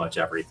with pretty much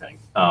everything.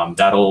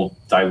 That'll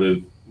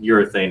dilute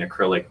urethane,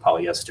 acrylic,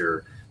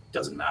 polyester,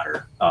 doesn't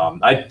matter.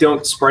 I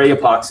don't spray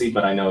epoxy,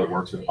 but I know it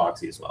works with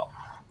epoxy as well.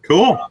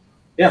 Cool.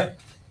 Yeah.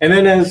 And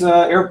then as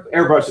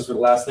airbrushes were the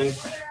last thing.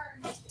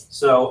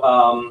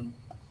 So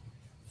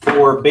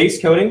for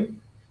base coating,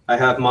 I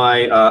have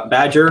my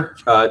Badger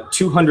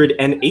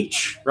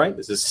 200NH, right?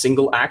 This is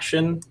single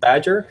action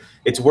Badger.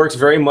 It works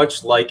very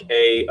much like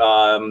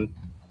a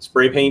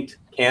spray paint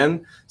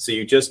can. So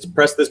you just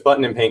press this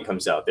button and paint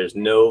comes out. There's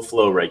no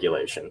flow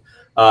regulation.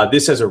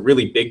 This has a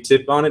really big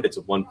tip on it. It's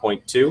a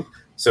 1.2.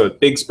 So a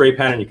big spray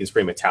pattern. You can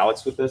spray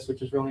metallics with this,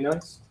 which is really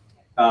nice.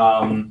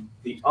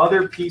 The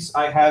other piece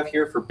I have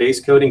here for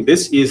base coating,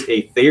 this is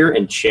a Thayer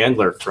and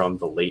Chandler from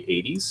the late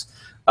 80s.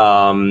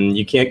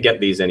 You can't get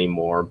these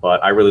anymore,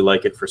 but I really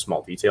like it for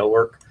small detail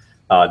work.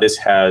 This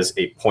has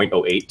a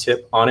 0.08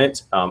 tip on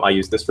it. I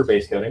use this for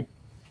base coating.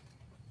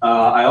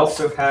 I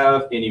also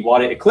have an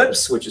Iwata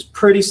Eclipse, which is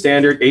pretty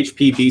standard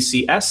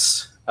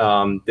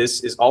HPBCS.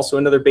 This is also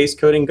another base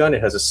coating gun.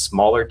 It has a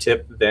smaller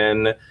tip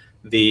than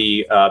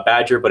the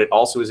Badger, but it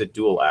also is a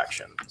dual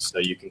action. So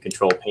you can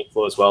control paint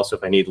flow as well. So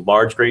if I need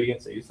large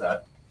gradients, I use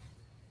that.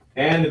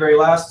 And the very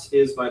last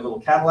is my little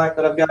Cadillac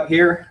that I've got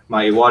here,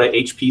 my Iwata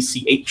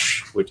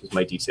HPCH, which is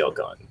my detail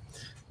gun.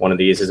 One of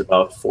these is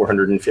about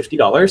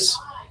 $450,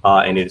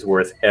 and it is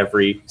worth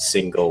every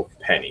single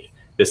penny.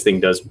 This thing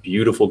does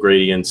beautiful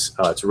gradients.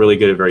 It's really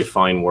good at very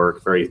fine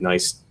work, very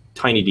nice,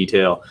 tiny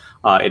detail.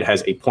 It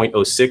has a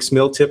 0.06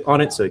 mil tip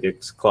on it, so it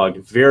gets clogged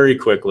very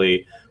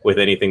quickly with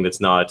anything that's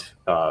not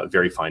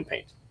very fine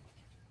paint.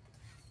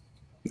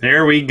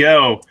 There we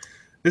go.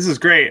 This is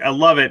great. I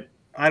love it.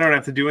 I don't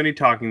have to do any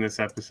talking this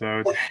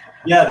episode.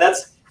 Yeah,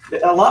 that's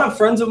a lot of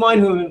friends of mine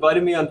who have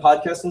invited me on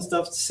podcasts and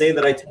stuff say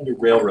that I tend to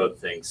railroad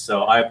things.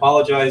 So I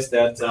apologize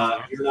that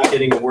you're not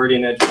getting a word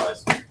in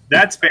edgewise.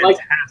 That's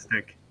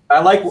fantastic. I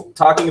like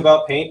talking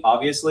about paint.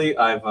 Obviously,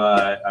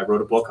 I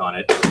wrote a book on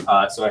it,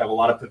 so I have a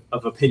lot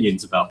of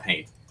opinions about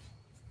paint.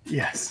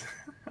 Yes.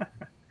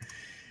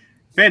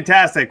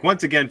 Fantastic.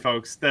 Once again,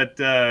 folks,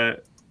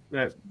 that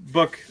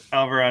book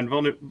over on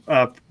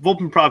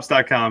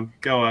Volpinprops.com.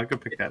 Go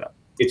pick that up.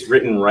 It's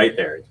written right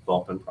there. It's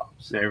Volpin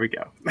Props. There we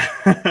go.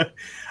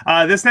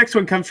 This next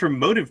one comes from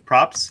Motive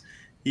Props.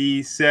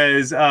 He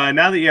says,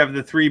 now that you have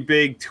the 3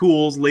 big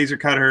tools, laser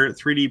cutter,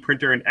 3D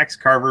printer, and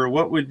X-Carver,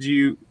 what would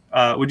you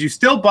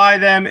still buy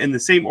them in the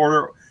same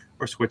order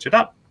or switch it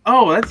up?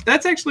 Oh,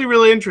 that's actually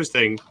really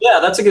interesting. Yeah,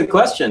 that's a good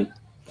question.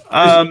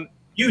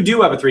 You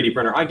do have a 3D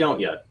printer. I don't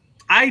yet.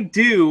 I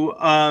do.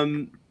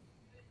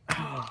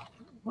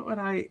 What would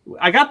I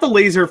got the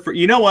laser for,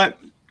 you know what?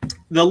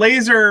 The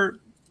laser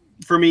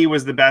for me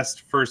was the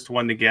best first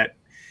one to get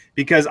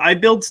because I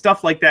build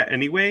stuff like that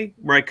anyway,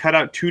 where I cut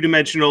out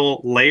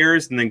 2-dimensional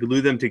layers and then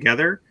glue them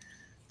together.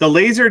 The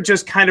laser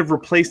just kind of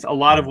replaced a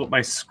lot of what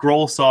my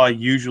scroll saw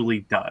usually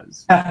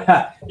does.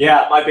 Yeah,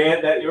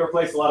 you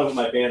replaced a lot of what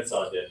my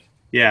bandsaw did.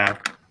 Yeah,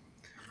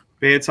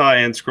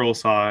 bandsaw and scroll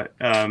saw.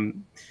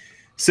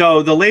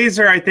 So the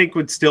laser, I think,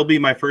 would still be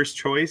my first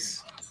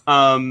choice.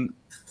 But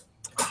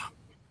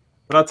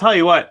I'll tell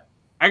you what,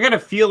 I got a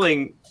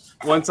feeling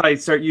once I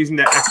start using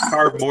that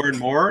X-Carve more and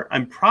more,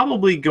 I'm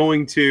probably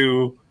going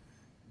to...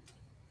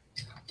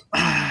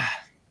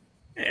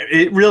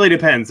 it really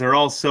depends. They're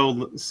all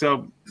so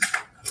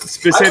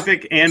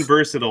specific and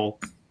versatile.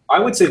 I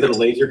would say that a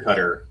laser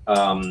cutter,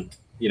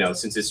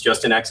 since it's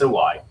just an X and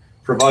Y,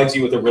 provides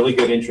you with a really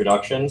good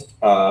introduction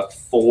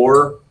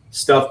for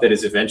stuff that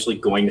is eventually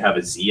going to have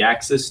a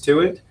Z-axis to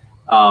it.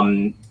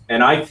 And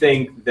I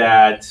think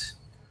that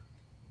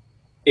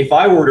if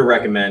I were to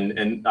recommend,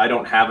 and I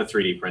don't have a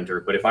 3D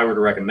printer, but if I were to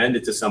recommend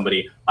it to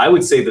somebody, I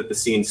would say that the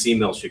CNC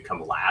mill should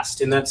come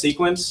last in that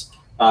sequence.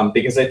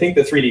 Because I think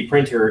the 3D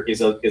printer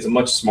is a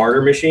much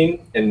smarter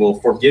machine and will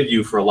forgive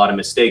you for a lot of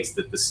mistakes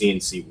that the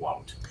CNC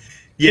won't.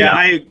 Yeah,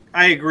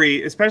 I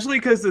agree, especially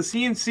because the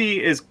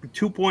CNC is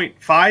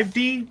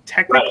 2.5D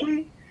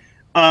technically.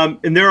 Right.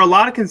 And there are a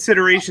lot of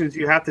considerations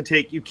you have to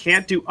take. You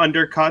can't do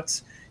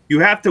undercuts. You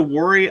have to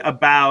worry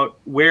about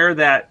where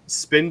that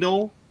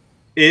spindle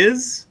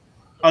is.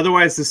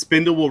 Otherwise, the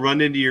spindle will run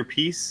into your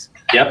piece.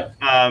 Yep.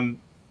 Have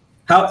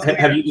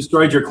you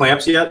destroyed your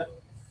clamps yet?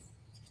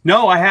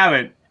 No, I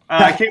haven't.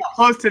 I came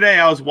close today.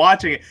 I was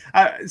watching it.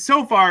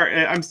 So far,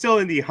 I'm still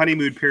in the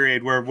honeymoon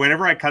period where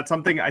whenever I cut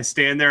something, I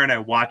stand there and I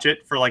watch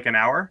it for like an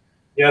hour.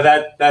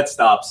 Yeah, that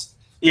stops.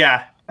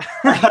 Yeah.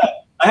 I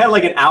had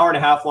like an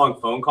hour-and-a-half long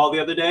phone call the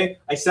other day.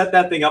 I set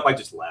that thing up. I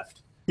just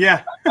left.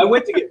 Yeah. I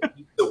went to get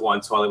pizza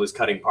once while I was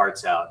cutting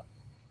parts out.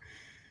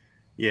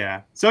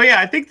 Yeah. So yeah,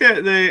 I think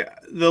the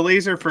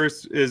laser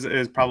first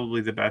is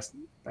probably the best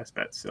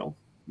bet still.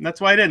 And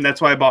that's why I did. And that's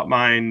why I bought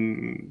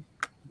mine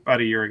about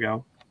a year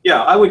ago.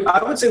 Yeah, I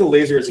would say the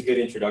laser is a good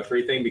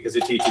introductory thing because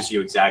it teaches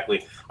you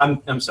exactly.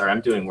 I'm sorry,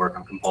 I'm doing work.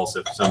 I'm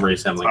compulsive. So I'm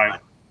reassembling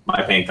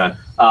my paint gun.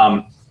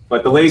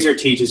 But the laser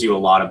teaches you a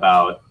lot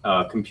about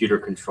computer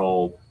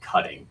control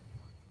cutting.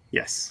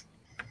 Yes.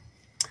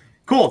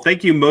 Cool.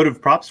 Thank you,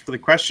 Motive Props, for the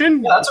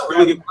question. Yeah, that's a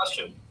really good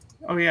question.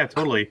 Oh yeah,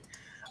 totally.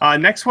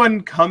 Next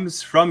one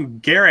comes from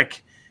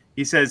Garrick.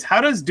 He says,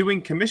 "How does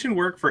doing commission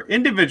work for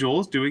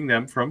individuals doing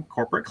them from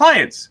corporate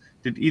clients?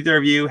 Did either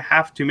of you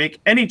have to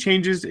make any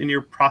changes in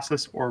your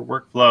process or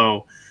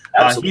workflow?"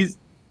 Absolutely.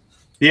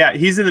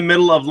 He's in the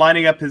middle of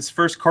lining up his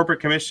first corporate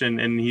commission,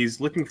 and he's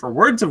looking for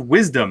words of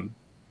wisdom.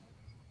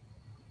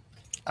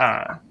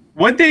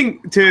 One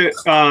thing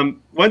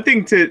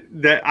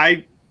that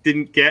I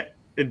didn't get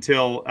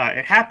until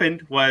it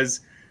happened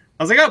was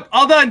I was like, "Oh,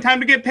 all done, time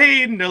to get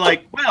paid." And they're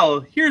like, "Well,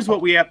 here's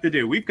what we have to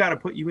do. We've got to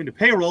put you into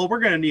payroll. We're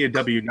going to need a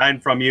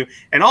W-9 from you.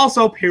 And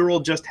also,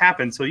 payroll just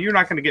happened, so you're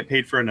not going to get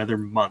paid for another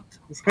month."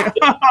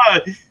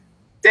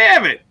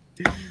 Damn it.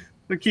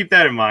 So keep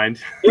that in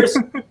mind.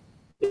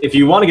 If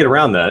you want to get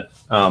around that,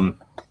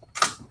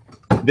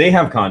 they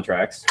have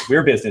contracts.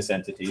 We're business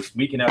entities.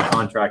 We can have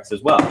contracts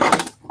as well.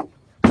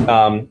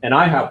 And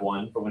I have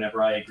one for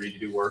whenever I agree to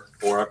do work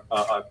for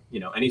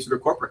any sort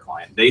of corporate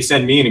client. They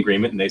send me an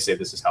agreement and they say,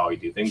 "This is how I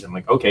do things." I'm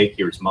like, "Okay,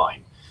 here's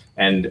mine."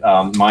 And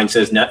mine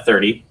says net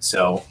 30.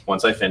 So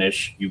once I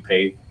finish, you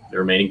pay the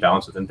remaining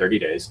balance within 30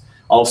 days.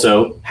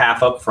 Also,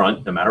 half up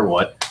front, no matter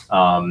what.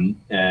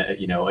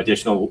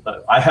 Additional.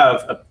 I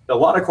have a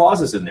lot of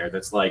clauses in there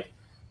that's like,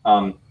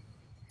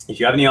 if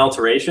you have any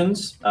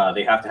alterations,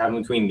 they have to have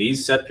them between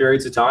these set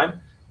periods of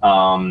time.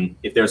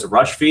 If there's a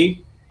rush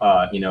fee,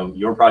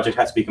 your project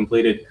has to be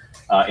completed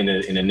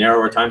in a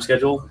narrower time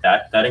schedule.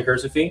 That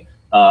incurs a fee.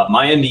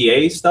 My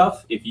NDA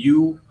stuff,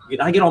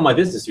 I get all my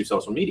business through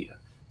social media.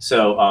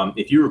 So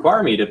if you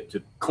require me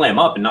to clam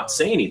up and not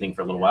say anything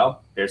for a little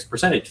while, there's a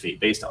percentage fee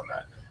based on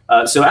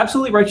that. So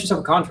absolutely write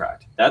yourself a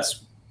contract.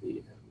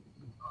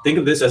 Think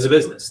of this as a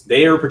business.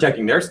 They are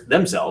protecting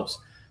themselves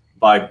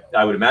by,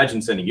 I would imagine,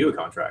 sending you a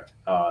contract.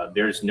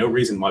 There's no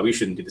reason why we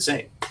shouldn't do the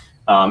same.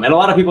 And a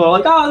lot of people are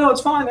like, "Oh, no,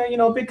 it's fine.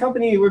 Big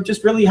company. We're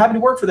just really happy to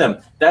work for them."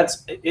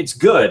 It's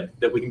good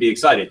that we can be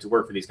excited to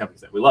work for these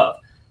companies that we love.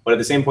 But at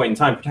the same point in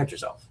time, protect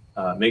yourself.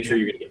 Make sure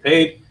you're going to get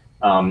paid.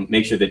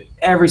 Make sure that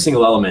every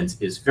single element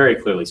is very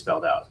clearly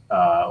spelled out.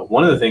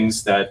 One of the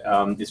things that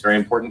is very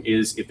important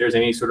is if there's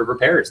any sort of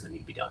repairs that need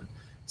to be done.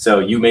 So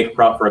you make a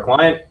prop for a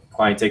client,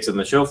 Client takes it on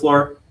the show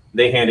floor.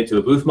 They hand it to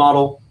a booth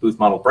model. Booth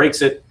model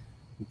breaks it.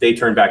 They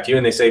turn back to you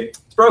and they say,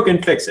 it's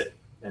broken, fix it.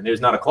 And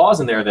there's not a clause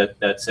in there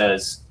that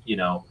says, you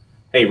know,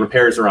 hey,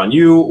 repairs are on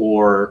you,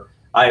 or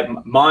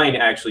mine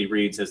actually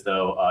reads as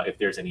though if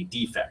there's any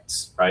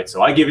defects, right?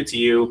 So I give it to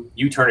you,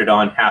 you turn it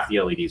on, half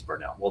the LEDs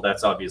burn out. Well,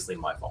 that's obviously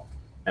my fault,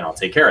 and I'll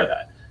take care of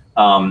that.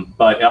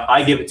 But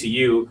I give it to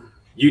you,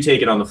 you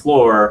take it on the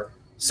floor,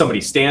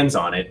 somebody stands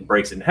on it and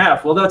breaks it in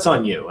half. Well, that's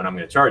on you, and I'm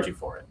going to charge you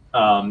for it.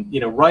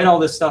 You know, write all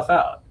this stuff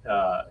out.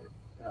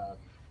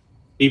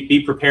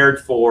 Be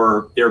prepared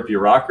for their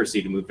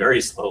bureaucracy to move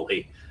very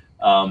slowly.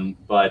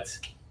 But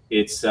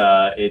it's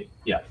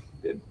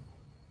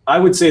I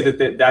would say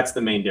that's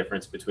the main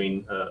difference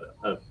between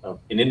an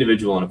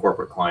individual and a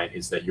corporate client,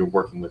 is that you're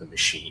working with a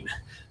machine.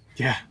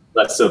 Yeah.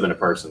 Less so than a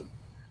person.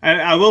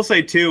 And I will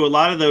say too, a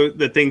lot of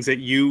the things that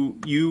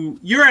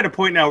you're at a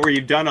point now where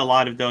you've done a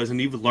lot of those and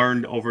you've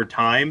learned over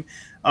time.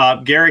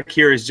 Garrick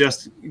here is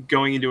just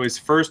going into his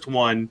first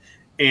one,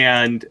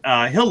 and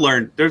he'll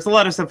learn. There's a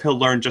lot of stuff he'll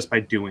learn just by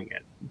doing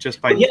it,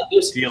 just by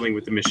dealing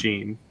with the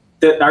machine.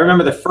 I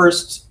remember the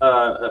first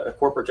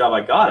corporate job I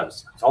got, I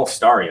was all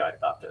starry-eyed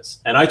about this,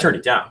 and I turned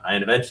it down.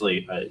 And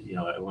eventually, you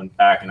know, I went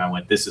back and I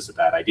went, "This is a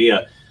bad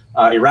idea."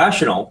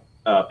 Irrational,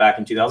 back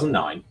in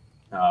 2009,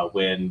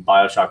 when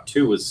BioShock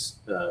 2 was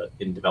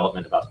in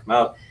development, about to come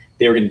out,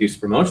 they were going to do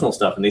some promotional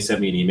stuff, and they sent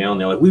me an email,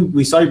 and they're like,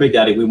 "We saw your Big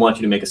Daddy. We want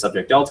you to make a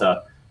Subject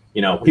Delta.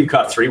 You know, we've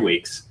got 3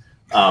 weeks.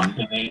 And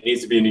it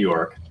needs to be in New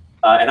York."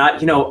 And I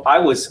had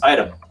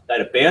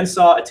a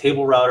bandsaw, a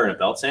table router, and a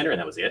belt sander, and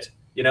that was it.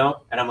 You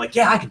know, and I'm like,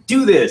 yeah, I could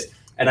do this.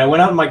 And I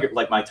went out in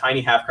my tiny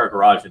half-car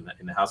garage in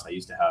the house I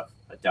used to have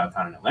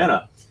downtown in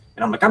Atlanta,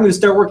 and I'm like, I'm going to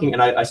start working.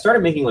 And I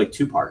started making like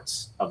 2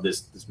 parts of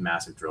this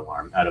massive drill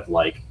arm out of,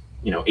 like,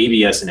 you know,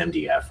 ABS and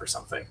MDF or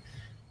something.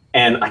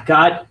 And I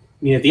got,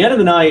 you know, at the end of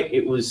the night,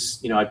 it was,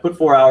 you know, I put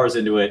 4 hours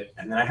into it,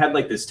 and then I had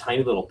like this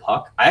tiny little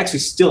puck. I actually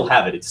still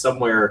have it. It's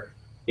somewhere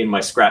in my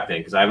scrap bin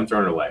because I haven't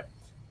thrown it away.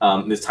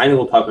 This tiny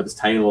little puck with this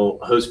tiny little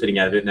hose fitting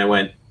out of it, and I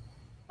went,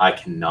 I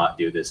cannot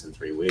do this in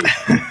 3 weeks.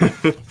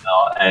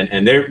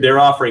 And they're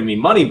offering me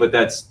money, but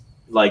that's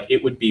like,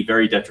 it would be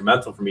very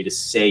detrimental for me to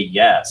say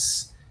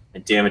yes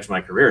and damage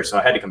my career. So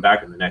I had to come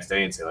back to them the next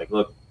day and say, like,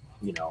 look,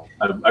 you know,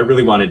 I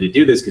really wanted to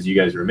do this because you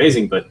guys are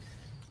amazing, but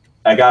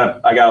I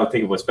gotta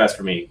think of what's best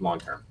for me long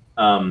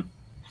term.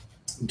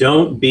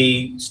 Don't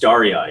be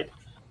starry-eyed.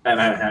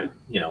 And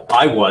you know,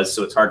 I was,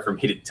 so it's hard for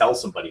me to tell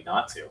somebody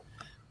not to.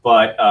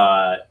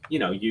 But you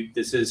know,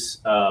 this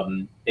is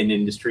an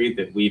industry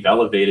that we've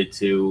elevated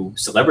to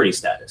celebrity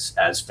status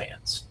as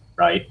fans,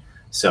 right?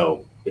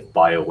 So if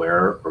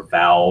BioWare or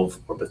Valve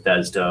or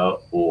Bethesda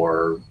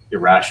or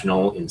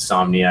Irrational,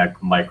 Insomniac,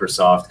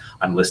 Microsoft,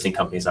 I'm listing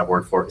companies I've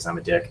worked for because I'm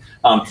a dick.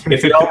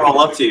 If they all roll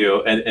up to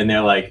you and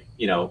they're like,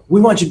 you know, we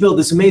want you to build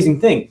this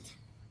amazing thing.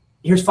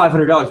 Here's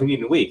 $500 we need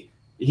in a week.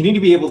 You need to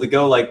be able to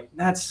go like,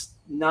 that's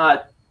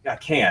not, I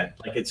can't.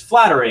 Like, it's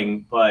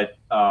flattering, but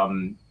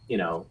you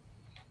know,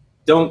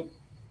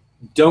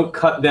 don't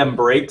cut them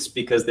breaks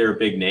because they're a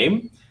big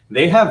name.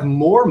 They have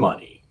more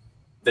money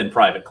than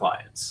private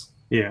clients.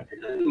 Yeah.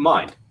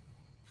 Mind.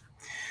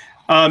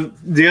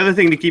 The other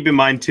thing to keep in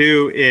mind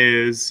too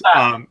is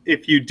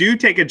if you do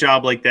take a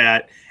job like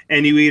that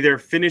and you either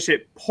finish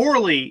it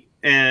poorly,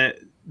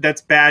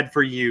 that's bad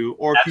for you,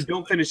 or if you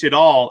don't finish it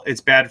all,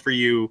 it's bad for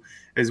you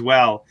as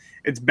well.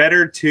 It's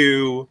better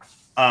to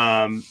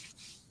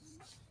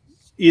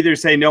either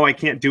say, no, I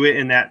can't do it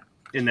in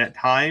that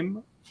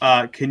time.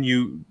 Can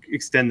you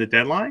extend the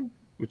deadline?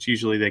 Which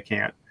usually they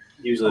can't.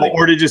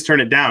 Or to just turn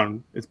it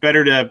down. It's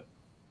better to,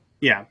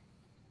 yeah.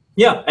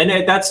 Yeah,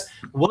 and that's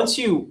once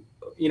you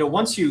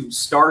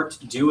start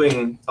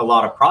doing a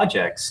lot of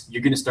projects,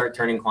 you're going to start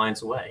turning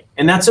clients away,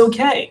 and that's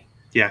okay.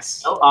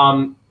 Yes. You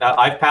know,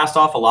 I've passed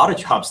off a lot of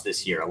jobs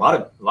this year. A lot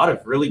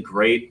of really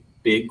great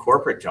big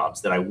corporate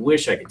jobs that I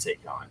wish I could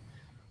take on,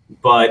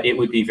 but it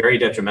would be very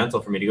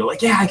detrimental for me to go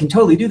like, yeah, I can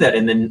totally do that,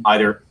 and then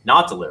either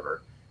not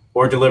deliver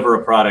or deliver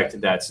a product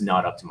that's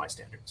not up to my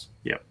standards.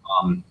 Yeah.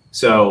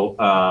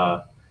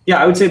 Yeah,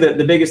 I would say that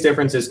the biggest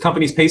difference is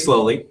companies pay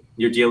slowly.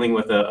 You're dealing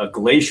with a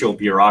glacial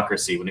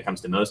bureaucracy when it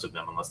comes to most of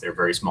them, unless they're a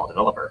very small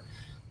developer.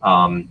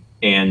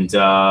 And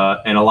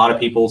a lot of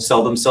people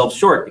sell themselves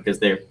short because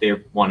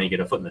they're wanting to get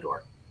a foot in the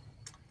door.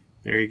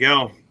 There you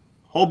go.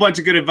 Whole bunch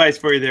of good advice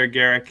for you there,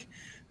 Garrick.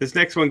 This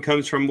next one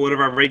comes from one of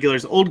our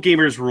regulars, Old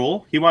Gamers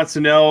Rule. He wants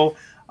to know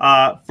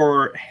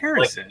for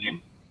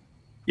Harrison.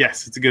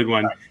 Yes, it's a good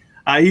one.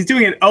 He's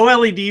doing an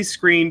OLED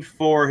screen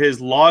for his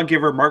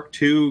Lawgiver Mark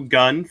II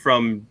gun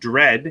from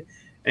Dread,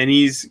 and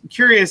he's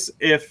curious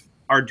if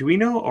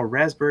Arduino or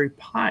Raspberry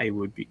Pi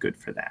would be good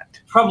for that.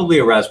 Probably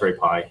a Raspberry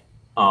Pi.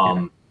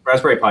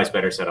 Raspberry Pi is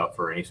better set up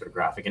for any sort of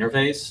graphic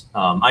interface.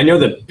 I know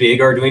the big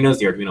Arduinos,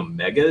 the Arduino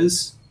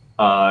Megas,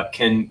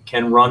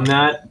 can run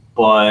that,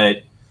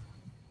 but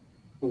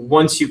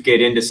once you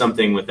get into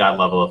something with that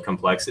level of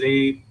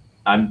complexity,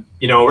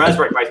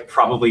 Raspberry Pi is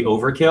probably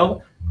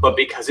overkill. But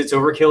because it's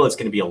overkill, it's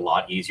going to be a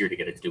lot easier to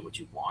get it to do what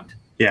you want.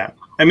 Yeah,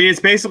 I mean, it's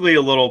basically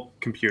a little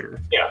computer.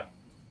 Yeah,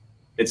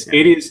 it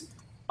is.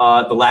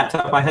 the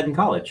laptop I had in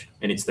college,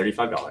 and it's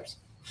 $35.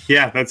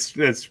 Yeah,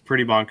 that's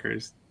pretty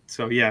bonkers.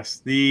 So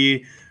yes,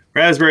 the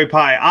Raspberry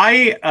Pi.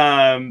 I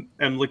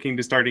am looking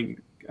to start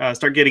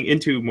getting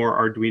into more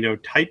Arduino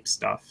type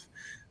stuff.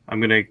 I'm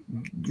gonna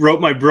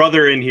rope my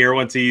brother in here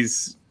once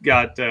he's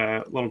got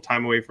a little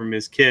time away from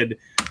his kid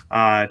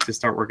to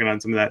start working on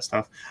some of that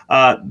stuff.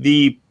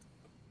 The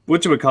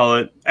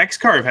whatchamacallit,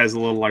 X-Carve has a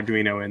little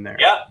Arduino in there.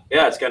 Yeah,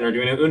 it's got an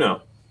Arduino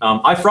Uno.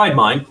 I fried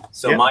mine,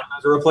 so mine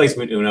has a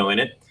replacement Uno in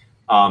it.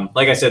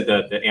 Like I said,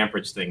 the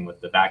amperage thing with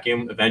the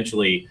vacuum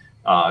eventually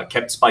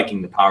kept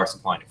spiking the power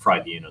supply and it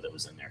fried the Uno that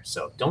was in there.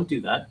 So don't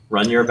do that.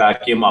 Run your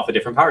vacuum off a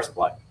different power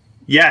supply.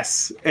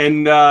 Yes,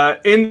 and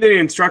in the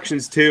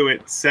instructions too,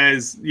 it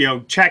says, you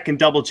know, check and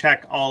double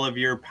check all of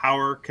your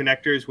power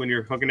connectors when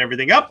you're hooking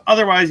everything up.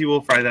 Otherwise, you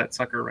will fry that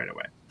sucker right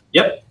away.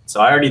 Yep. So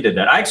I already did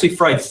that. I actually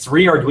fried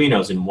 3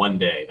 Arduinos in one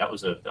day. That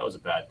was a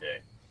bad day.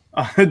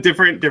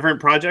 Different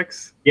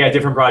projects. Yeah,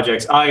 different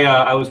projects.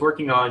 I was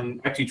working on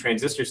actually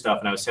Transistor stuff,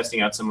 and I was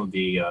testing out some of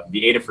the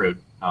Adafruit.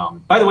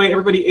 By the way,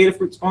 everybody,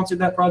 Adafruit sponsored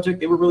that project.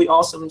 They were really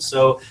awesome.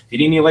 So if you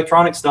need any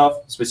electronic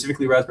stuff,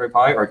 specifically Raspberry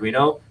Pi,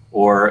 Arduino,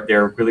 or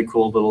their really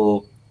cool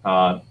little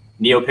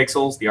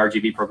NeoPixels, the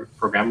RGB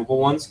programmable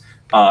ones,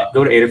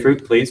 go to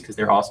Adafruit, please, because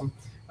they're awesome.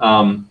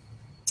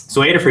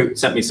 So Adafruit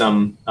sent me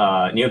some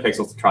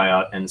NeoPixels to try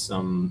out and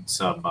some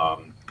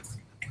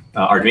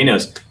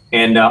Arduinos.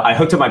 And I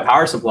hooked up my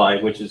power supply,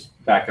 which is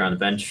back there on the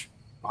bench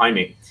behind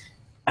me.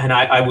 And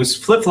I was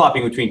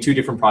flip-flopping between 2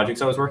 different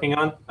projects I was working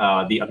on,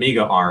 the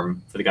Amiga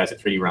ARM for the guys at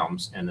 3D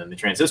Realms, and then the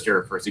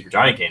Transistor for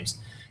Supergiant Games.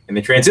 And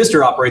the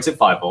Transistor operates at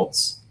 5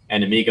 volts,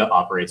 and Amiga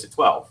operates at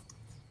 12.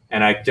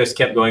 And I just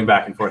kept going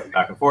back and forth and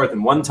back and forth.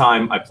 And one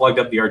time I plugged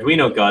up the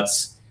Arduino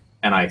guts,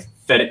 and I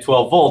fed it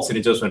 12 volts, and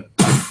it just went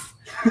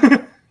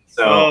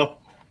So,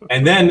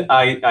 and then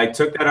I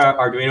took that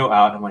Arduino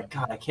out, and I'm like,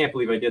 God, I can't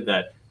believe I did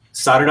that.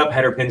 Soldered up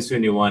header pins to a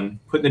new one,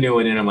 put the new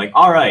one in. I'm like,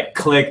 all right,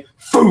 click,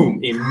 boom,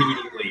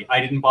 immediately.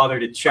 I didn't bother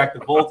to check the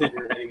voltage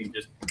or anything,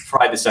 just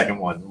tried the second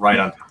one right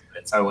on top of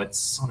it. So I went,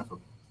 son of a...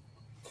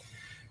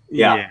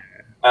 Yeah.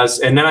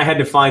 And then I had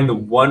to find the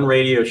one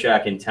Radio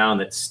Shack in town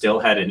that still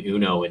had an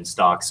Uno in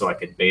stock so I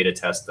could beta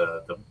test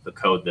the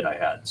code that I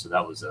had. So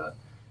that was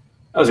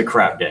a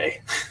crap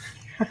day.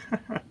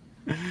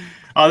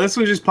 This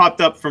one just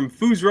popped up from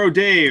Foosro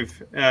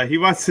Dave. He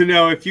wants to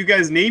know if you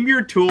guys name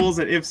your tools,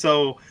 and if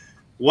so,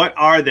 what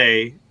are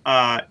they?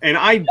 And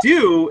I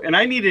do, and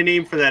I need a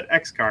name for that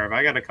X-Carve.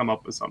 I got to come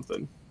up with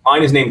something.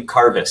 Mine is named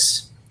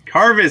Carvis.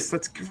 Carvis,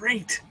 that's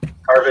great.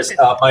 Carvis.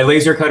 My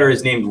laser cutter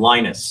is named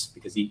Linus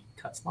because he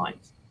cuts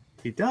lines.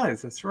 He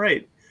does, that's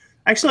right.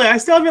 Actually, I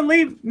still haven't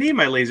named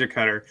my laser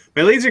cutter.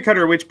 My laser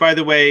cutter, which, by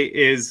the way,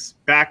 is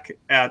back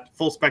at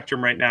Full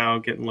Spectrum right now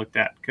getting looked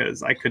at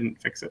because I couldn't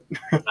fix it.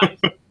 Nice.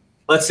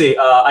 Let's see.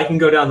 I can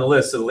go down the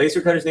list. So the laser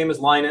cutter's name is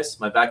Linus.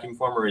 My vacuum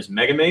former is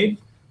Megamaid.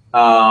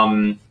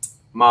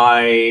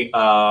 My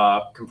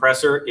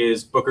compressor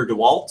is Booker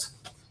DeWalt.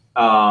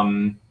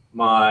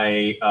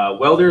 My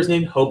welder is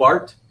named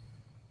Hobart.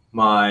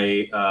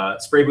 My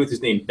spray booth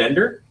is named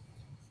Bender.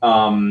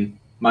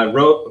 My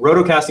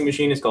rotocasting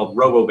machine is called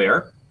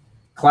RoboBear.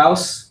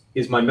 Klaus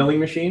is my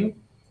milling machine.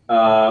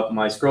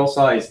 My scroll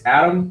saw is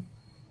Adam.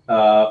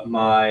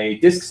 My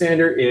disc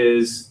sander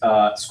is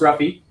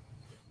Scruffy.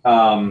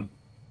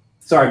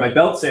 Sorry, my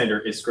belt sander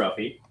is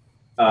Scruffy.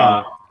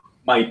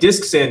 My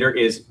disc sander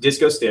is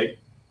Disco Stick.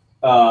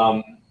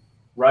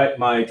 Right,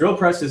 my drill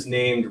press is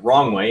named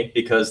Wrong Way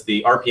because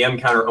the RPM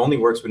counter only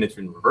works when it's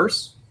in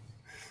reverse.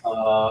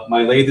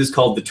 My lathe is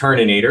called the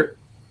Turninator.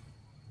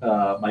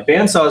 My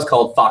bandsaw is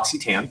called Foxy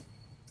Tan.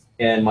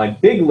 And my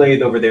big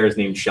lathe over there is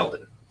named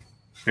Sheldon.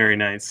 Very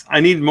nice.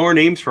 I need more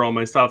names for all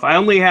my stuff. I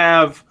only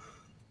have,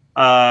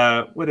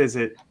 what is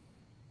it?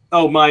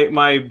 Oh,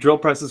 my drill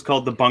press is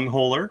called the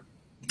Bungholer.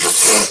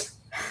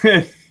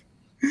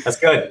 That's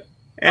good.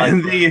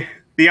 And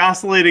the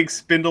oscillating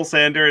spindle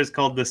sander is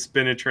called the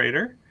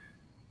Spinatrator.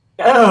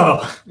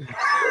 Oh,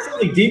 there's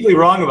something deeply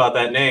wrong about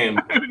that name.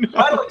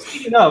 By the way,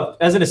 speaking of,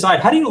 as an aside,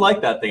 how do you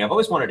like that thing? I've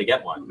always wanted to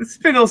get one. The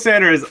spindle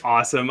sander is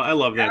awesome. I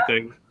love that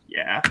thing.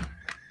 Yeah.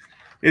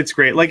 It's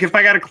great. Like if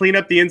I got to clean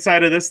up the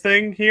inside of this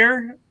thing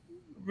here,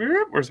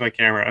 where's my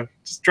camera?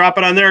 Just drop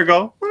it on there and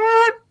go,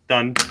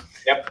 done.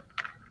 Yep.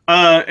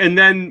 And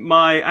then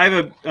I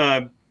have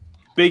a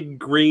big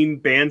green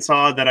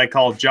bandsaw that I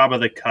call Jabba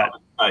the Cut.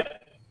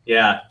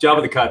 Yeah,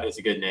 Jabba the Cut is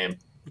a good name.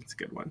 It's a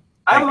good one.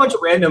 I have a bunch of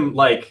random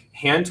like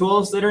hand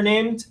tools that are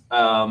named.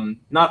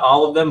 Not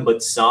all of them,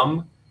 but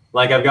some.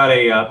 Like I've got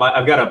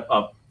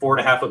a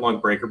 4.5 foot long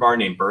breaker bar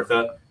named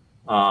Bertha,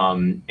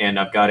 and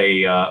I've got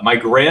my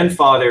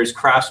grandfather's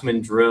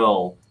Craftsman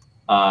drill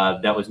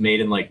that was made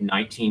in like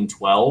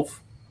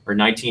 1912 or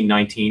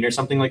 1919 or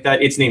something like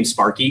that. It's named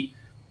Sparky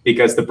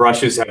because the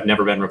brushes have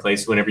never been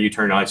replaced. Whenever you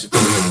turn it on, it's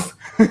just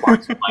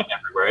sparks flying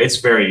everywhere. It's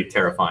very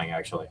terrifying,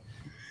 actually.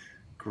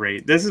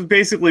 Great. This is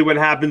basically what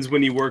happens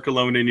when you work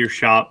alone in your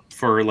shop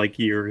for like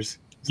years.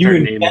 You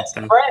invent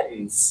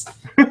friends.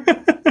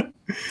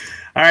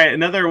 All right,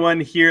 another one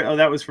here. Oh,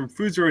 that was from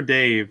Fuzero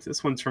Dave.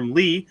 This one's from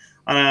Lee.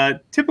 On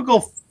a typical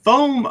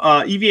foam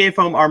EVA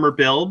foam armor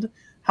build,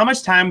 how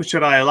much time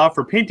should I allow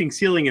for painting,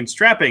 sealing, and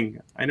strapping?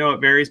 I know it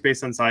varies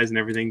based on size and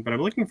everything, but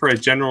I'm looking for a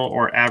general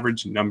or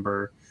average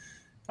number.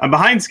 I'm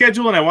behind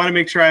schedule, and I want to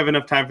make sure I have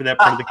enough time for that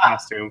part of the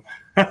costume.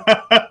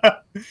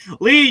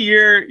 Lee,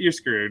 you're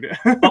screwed.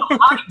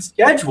 Behind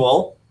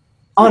schedule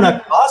on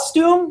a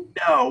costume?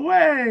 No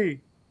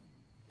way.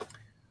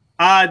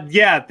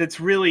 Yeah, that's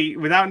really,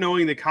 without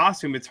knowing the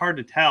costume, it's hard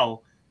to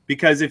tell.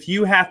 Because if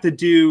you have to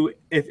do,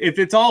 if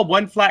it's all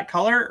one flat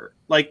color,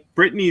 like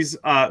Brittany's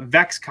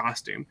Vex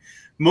costume,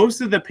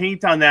 most of the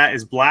paint on that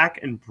is black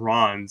and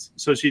bronze.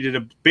 So she did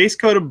a base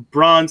coat of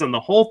bronze on the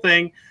whole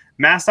thing,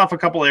 masked off a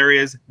couple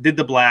areas, did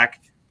the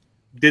black,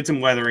 did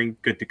some weathering,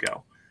 good to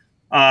go.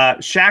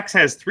 Shax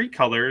has 3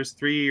 colors,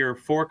 3 or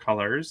 4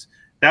 colors.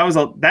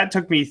 That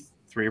took me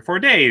 3 or 4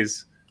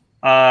 days.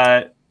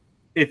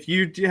 If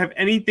you have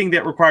anything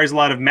that requires a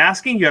lot of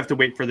masking, you have to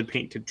wait for the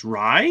paint to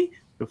dry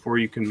before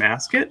you can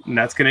mask it, and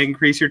that's going to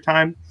increase your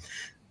time.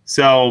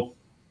 So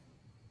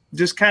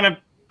just kind of,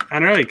 I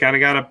don't know, you kind of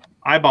got to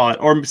eyeball it,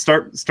 or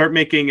start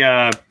making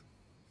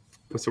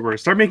what's the word?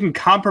 Start making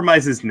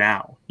compromises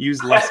now.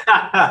 Use less.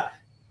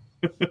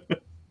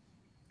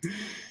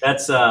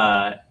 That's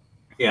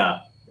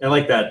yeah, I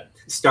like that.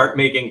 Start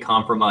making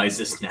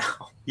compromises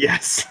now.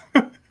 Yes.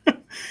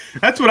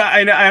 That's what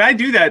I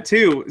do that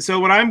too.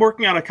 So when I'm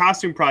working on a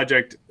costume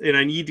project and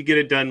I need to get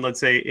it done, let's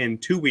say in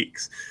 2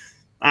 weeks,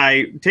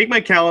 I take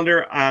my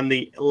calendar on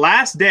the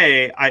last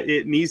day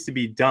it needs to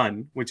be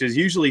done, which is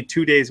usually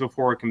 2 days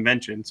before a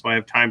convention. So I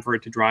have time for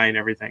it to dry and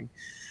everything.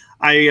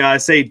 I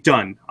say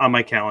done on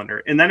my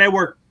calendar. And then I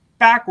work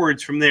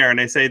backwards from there.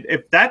 And I say,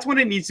 if that's when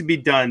it needs to be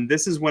done,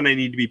 this is when I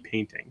need to be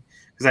painting,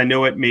 because I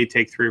know it may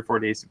take 3 or 4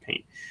 days to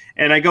paint.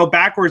 And I go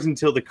backwards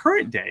until the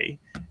current day.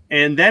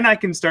 And then I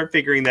can start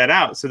figuring that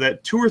out, so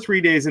that 2 or 3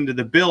 days into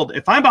the build,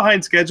 if I'm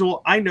behind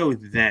schedule, I know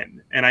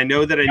then. And I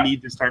know that I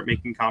need to start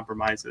making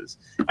compromises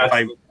if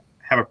I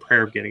have a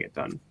prayer of getting it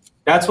done.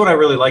 That's what I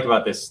really like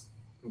about this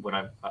when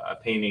I'm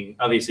painting.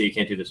 Obviously, you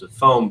can't do this with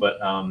foam, but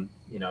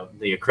you know,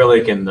 the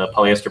acrylic and the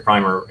polyester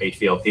primer,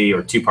 HVLP,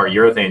 or 2-part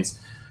urethanes,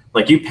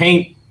 like you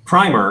paint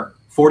primer,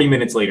 40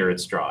 minutes later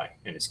it's dry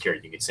and it's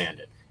cured, you can sand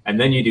it. And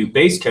then you do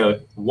base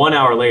coat, 1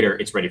 hour later,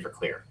 it's ready for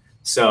clear.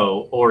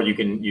 So, or you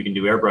can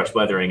do airbrush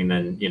weathering, and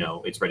then, you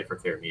know, it's ready for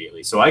clear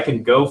immediately. So I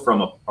can go from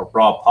a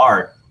raw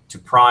part to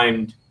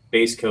primed,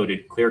 base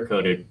coated, clear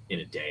coated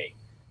in a day.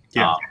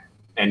 Yeah.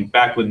 And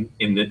back when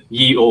in the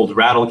ye old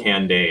rattle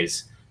can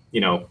days,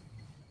 you know,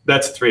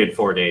 that's a 3 and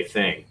 4 day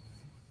thing.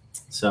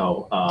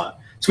 So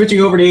switching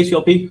over to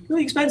HVLP,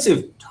 really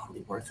expensive, totally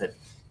worth it.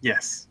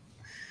 Yes.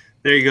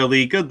 There you go,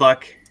 Lee. Good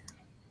luck.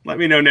 Let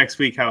me know next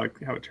week how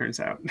it turns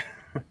out.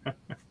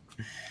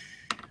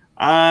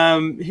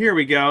 Here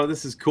we go.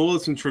 This is cool.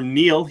 This one's from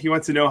Neil. He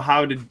wants to know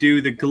how to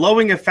do the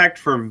glowing effect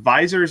for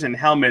visors and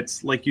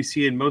helmets like you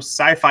see in most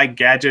sci-fi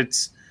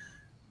gadgets.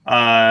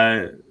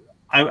 I'm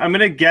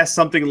gonna guess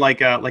something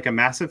like a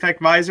Mass Effect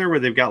visor where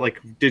they've got like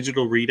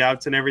digital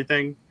readouts and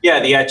everything. Yeah,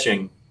 the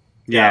etching.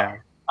 Yeah.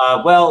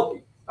 Well,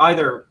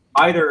 either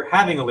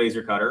having a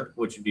laser cutter,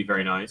 which would be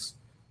very nice,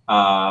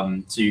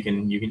 so you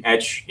can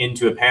etch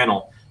into a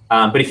panel.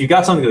 But if you've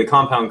got something with a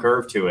compound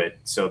curve to it,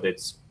 so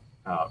that's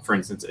for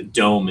instance, a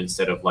dome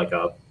instead of like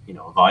a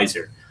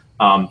visor.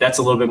 That's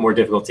a little bit more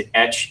difficult to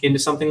etch into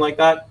something like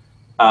that.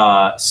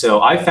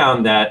 So I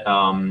found that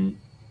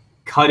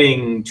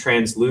cutting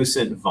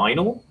translucent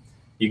vinyl,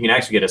 you can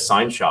actually get a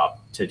sign shop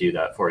to do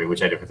that for you,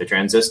 which I did with the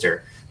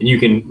Transistor. And you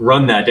can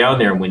run that down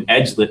there, and when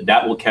edge lit,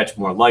 that will catch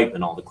more light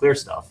than all the clear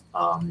stuff.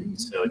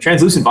 So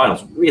translucent vinyl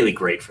is really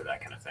great for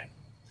that kind of thing.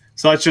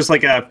 So it's just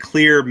like a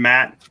clear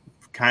matte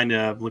kind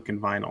of looking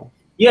vinyl.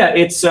 Yeah,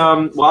 it's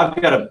well,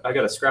 I've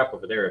got a scrap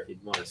over there if you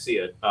want to see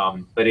it.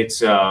 But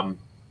it's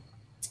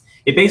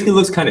it basically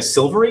looks kind of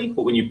silvery,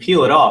 but when you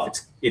peel it off,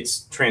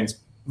 it's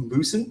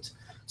translucent,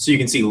 so you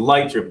can see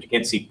light through it, but you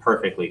can't see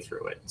perfectly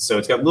through it. So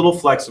it's got little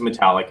flecks of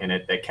metallic in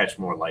it that catch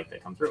more light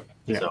that come through.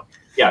 Yeah. So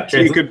yeah, so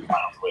you could, the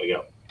way to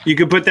go. You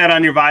could put that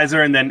on your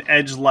visor and then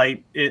edge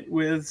light it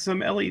with some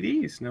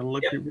LEDs, and it'll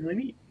look really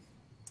neat.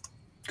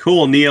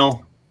 Cool,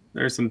 Neil.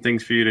 There's some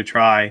things for you to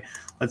try.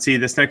 Let's see.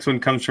 This next one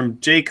comes from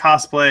Jay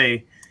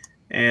Cosplay,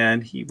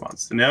 and he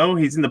wants to know,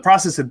 he's in the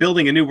process of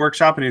building a new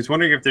workshop, and he's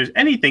wondering if there's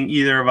anything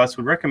either of us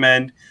would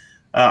recommend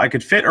I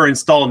could fit or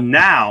install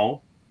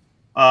now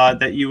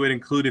that you would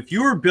include if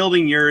you were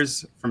building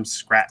yours from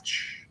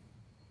scratch.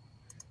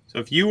 So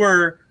if you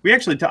were, we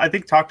actually, I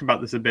think, talked about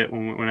this a bit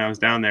when I was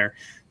down there.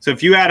 So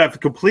if you had a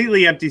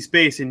completely empty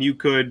space and you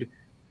could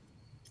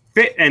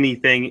fit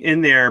anything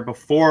in there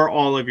before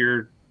all of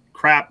your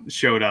crap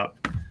showed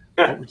up,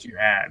 what would you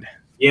add?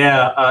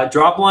 Yeah,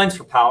 drop lines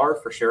for power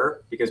for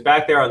sure, because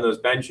back there on those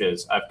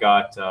benches, I've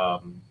got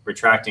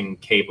retracting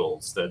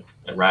cables that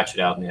ratchet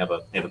out, and they have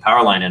a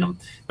power line in them,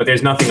 but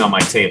there's nothing on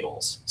my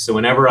tables. So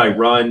whenever I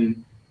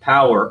run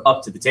power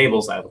up to the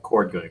tables, I have a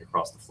cord going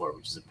across the floor,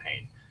 which is a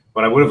pain.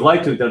 What I would have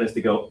liked to have done is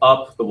to go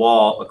up the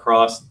wall,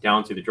 across,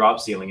 down to the drop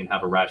ceiling, and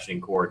have a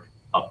ratcheting cord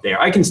up there.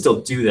 I can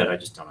still do that. I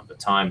just don't have the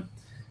time.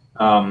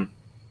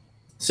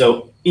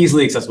 So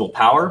easily accessible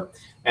power.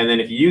 And then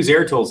if you use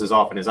air tools as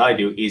often as I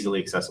do, easily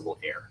accessible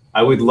air.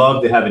 I would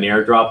love to have an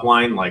airdrop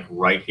line like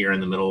right here in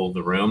the middle of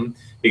the room,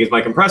 because my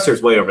compressor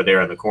is way over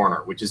there in the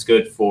corner, which is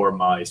good for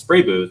my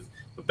spray booth,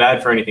 but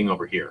bad for anything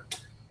over here.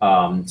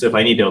 So if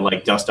I need to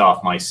like dust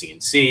off my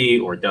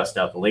CNC or dust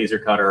out the laser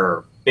cutter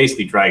or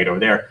basically drag it over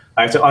there,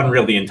 I have to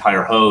unreel the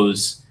entire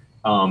hose.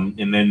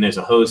 And then there's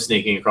a hose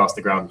snaking across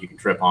the ground that you can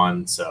trip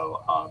on.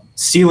 So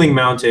ceiling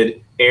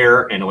mounted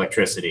air and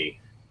electricity,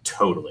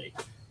 totally.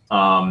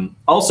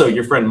 Also,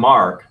 your friend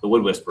Mark, the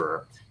Wood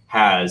Whisperer,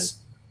 has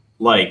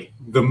like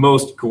the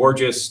most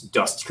gorgeous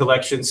dust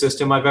collection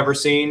system I've ever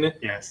seen.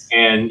 Yes.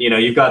 And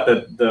you've got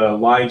the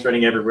lines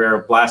running everywhere,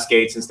 blast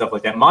gates and stuff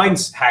like that.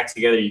 Mine's hacked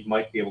together. You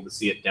might be able to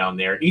see it down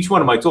there. Each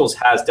one of my tools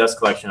has dust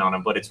collection on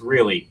them, but it's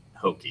really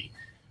hokey.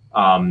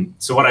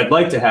 So what I'd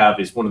like to have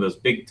is one of those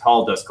big,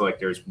 tall dust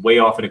collectors way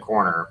off in a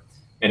corner,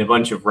 and a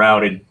bunch of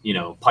routed,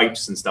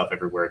 pipes and stuff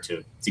everywhere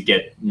to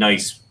get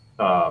nice,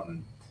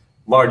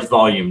 large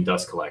volume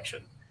dust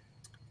collection.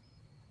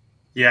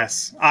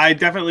 Yes, I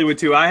definitely would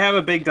too. I have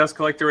a big dust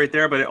collector right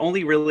there, but it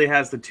only really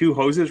has the 2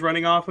 hoses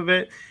running off of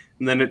it,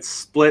 and then it's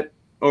split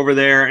over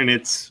there, and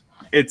it's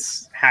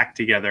hacked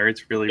together.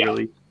 It's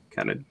really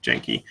kind of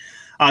janky.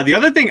 The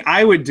other thing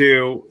I would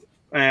do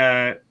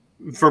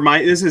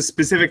this is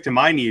specific to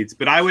my needs,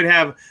 but I would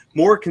have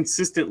more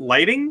consistent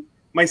lighting.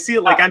 My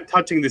ceiling, like I'm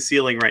touching the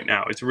ceiling right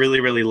now. It's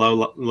really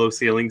low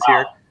ceilings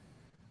here.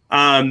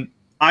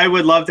 I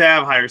would love to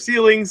have higher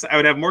ceilings. I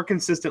would have more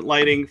consistent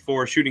lighting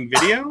for shooting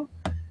video.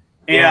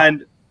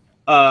 And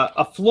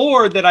a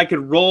floor that I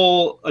could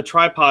roll a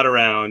tripod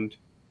around.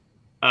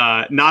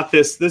 Not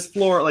this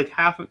floor, like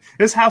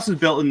this house was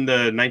built in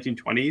the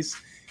 1920s,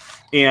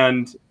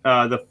 and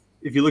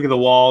if you look at the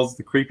walls,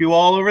 the creepy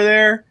wall over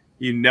there,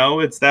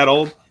 it's that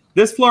old.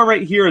 This floor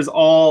right here is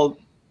all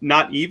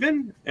not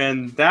even,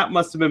 and that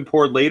must have been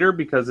poured later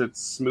because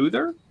it's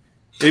smoother.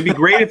 It'd be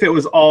great if it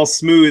was all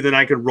smooth and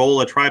I could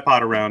roll a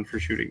tripod around for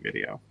shooting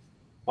video.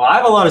 Well, I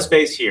have a lot of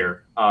space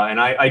here, and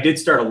I did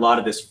start a lot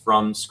of this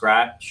from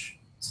scratch,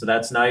 so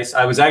that's nice.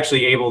 I was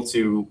actually able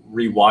to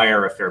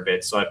rewire a fair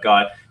bit, so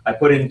I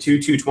put in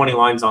 2 220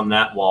 lines on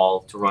that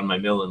wall to run my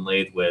mill and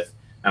lathe with,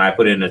 and I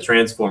put in a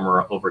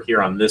transformer over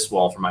here on this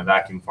wall for my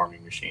vacuum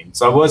forming machine.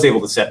 So I was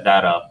able to set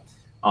that up.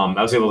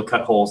 I was able to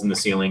cut holes in the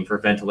ceiling for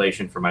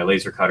ventilation for my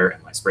laser cutter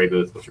and my spray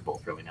booth, which are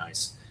both really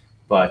nice.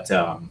 But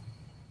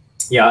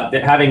yeah,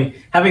 having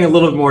a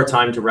little bit more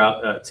time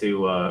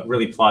to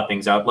really plot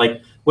things out.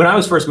 Like when I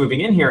was first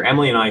moving in here,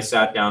 Emily and I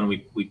sat down.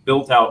 We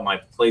built out my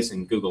place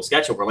in Google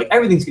SketchUp. We're like,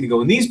 everything's going to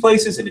go in these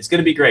places, and it's going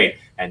to be great.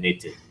 And it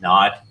did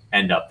not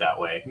end up that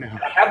way. No.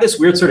 I have this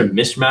weird sort of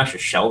mishmash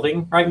of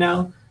shelving right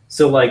now.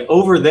 So like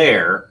over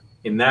there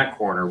in that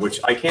corner, which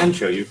I can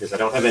show you because I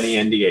don't have any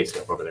NDA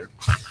stuff over there.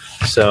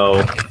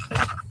 So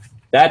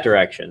that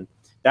direction,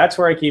 that's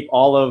where I keep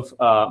all of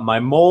my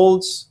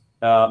molds,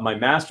 my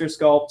master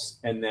sculpts,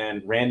 and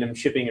then random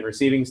shipping and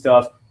receiving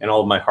stuff, and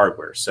all of my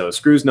hardware. So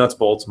screws, nuts,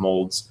 bolts,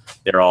 molds,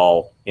 they're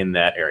all in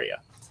that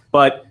area.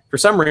 But for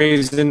some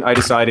reason, I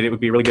decided it would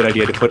be a really good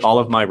idea to put all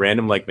of my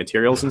random like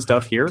materials and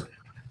stuff here.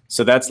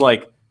 So that's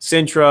like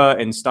Sintra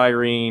and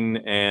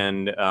styrene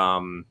and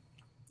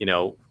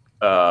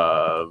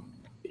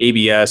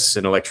ABS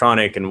and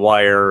electronic and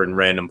wire and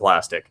random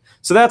plastic.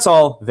 So that's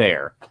all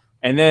there.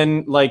 And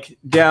then like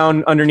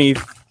down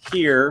underneath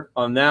here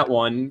on that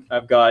one,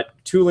 I've got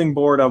tooling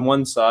board on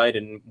one side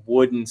and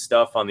wooden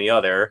stuff on the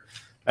other.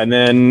 And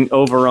then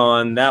over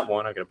on that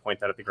one, I'm going to point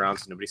that at the ground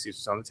so nobody sees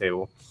what's on the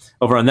table.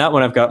 Over on that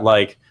one, I've got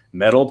like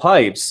metal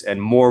pipes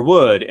and more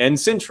wood and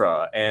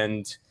Sintra.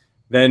 And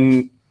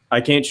then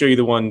I can't show you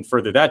the one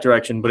further that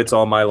direction, but it's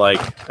all my like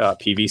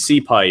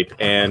PVC pipe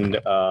and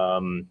what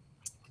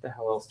the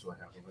hell else do I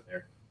have over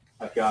there?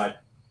 I've got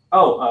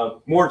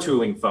more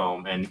tooling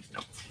foam, and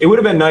it would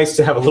have been nice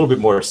to have a little bit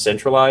more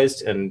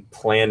centralized and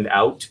planned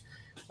out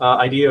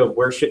idea of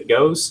where shit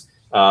goes.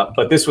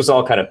 But this was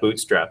all kind of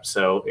bootstrapped,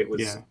 so it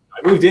was. Yeah.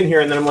 I moved in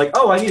here, and then I'm like,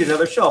 oh, I need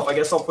another shelf. I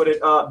guess I'll put it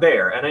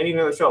there, and I need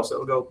another shelf, so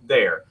it'll go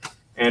there.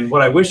 And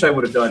what I wish I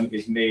would have done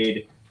is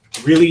made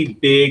really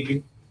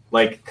big,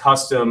 like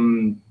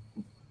custom,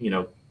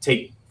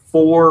 take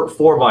 4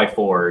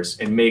 4x4s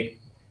and make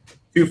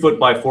 2 foot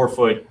by 4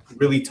 foot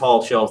really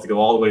tall shelves to go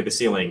all the way to the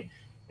ceiling,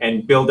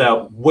 and build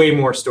out way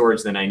more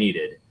storage than I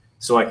needed,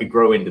 so I could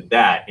grow into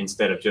that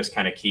instead of just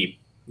kind of keep,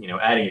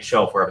 adding a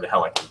shelf wherever the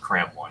hell I can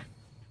cram one.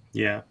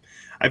 Yeah,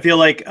 I feel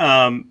like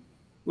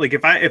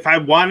if I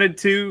wanted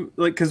to,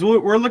 like, because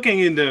we're looking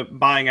into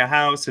buying a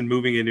house and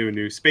moving into a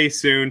new space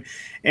soon,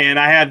 and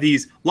I have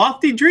these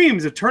lofty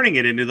dreams of turning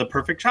it into the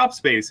perfect shop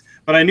space.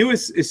 But I knew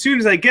as soon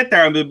as I get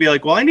there, I'm gonna be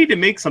like, well, I need to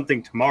make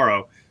something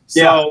tomorrow.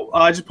 So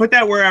just put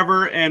that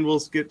wherever, and we'll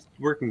get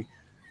working.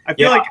 I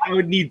feel like I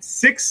would need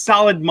 6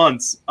 solid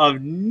months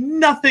of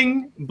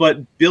nothing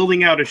but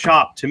building out a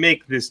shop to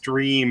make this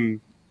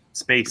dream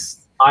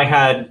space. I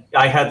had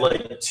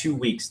like 2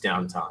 weeks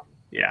downtime.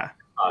 Yeah.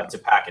 to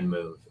pack and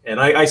move. And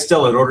I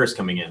still had orders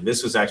coming in.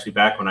 This was actually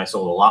back when I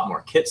sold a lot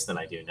more kits than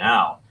I do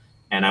now.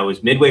 And I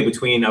was midway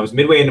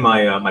into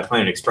my my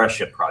Planet Express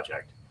ship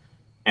project.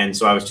 And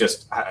so I was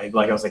just I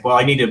was like, well,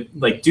 I need to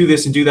like do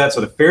this and do that.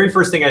 So the very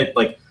first thing I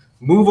like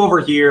move over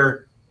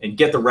here and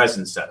get the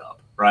resin set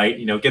up, right?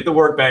 You know, get the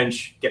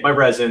workbench, get my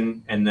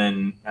resin, and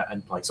then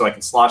like so I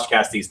can slosh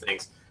cast these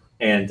things.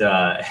 And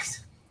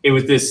it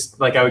was this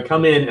like I would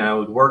come in and I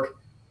would work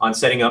on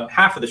setting up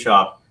half of the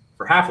shop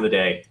for half of the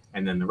day,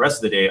 and then the rest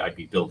of the day I'd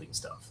be building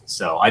stuff.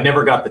 So I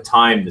never got the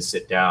time to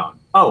sit down.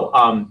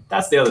 Oh,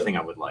 that's the other thing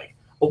I would like.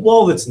 A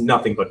wall that's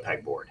nothing but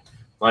pegboard.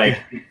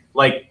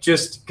 Like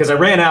just because I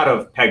ran out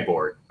of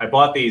pegboard. I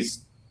bought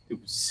these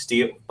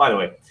steel. By the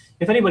way,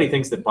 if anybody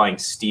thinks that buying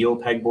steel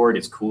pegboard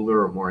is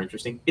cooler or more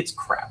interesting, it's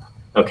crap.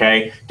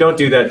 Okay, don't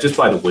do that. Just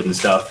buy the wooden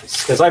stuff.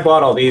 Because I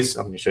bought all these.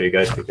 I'm going to show you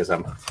guys because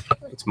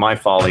it's my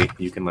folly.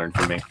 You can learn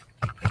from me.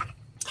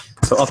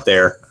 So up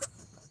there,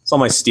 it's all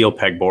my steel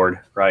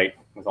pegboard, right,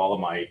 with all of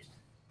my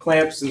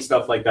clamps and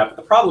stuff like that. But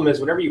the problem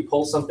is, whenever you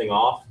pull something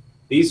off,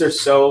 these are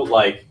so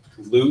like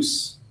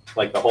loose,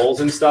 like the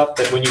holes and stuff,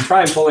 that when you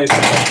try and pull anything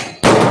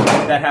off,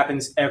 that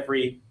happens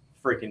every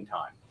freaking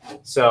time.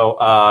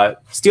 So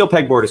steel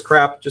pegboard is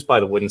crap. Just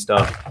buy the wooden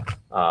stuff.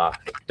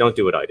 Don't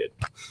do what I did.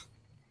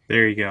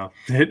 There you go.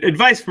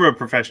 Advice from a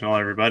professional,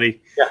 everybody.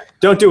 Yeah,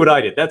 don't do what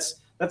I did. That's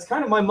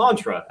kind of my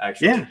mantra,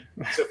 actually. Yeah.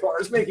 So far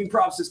as making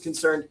props is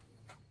concerned.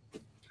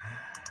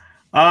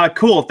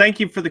 Cool. Thank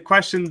you for the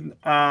question.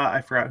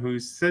 I forgot who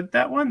said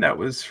that one. That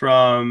was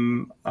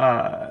from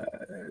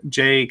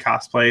Jay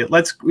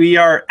Cosplay. We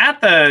are at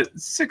the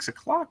 6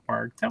 o'clock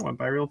mark. That went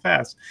by real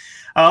fast.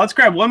 Let's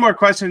grab one more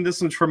question. This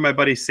one's from my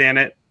buddy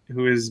Sanit,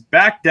 who is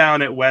back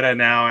down at Weta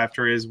now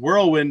after his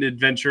whirlwind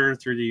adventure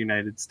through the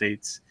United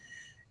States.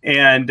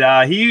 And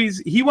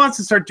he wants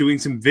to start doing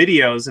some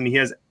videos, and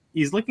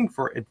he's looking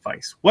for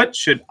advice. What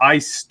should I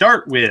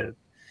start with?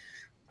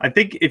 I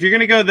think if you're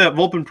going to go the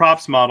Volpin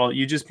Props model,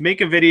 you just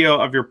make a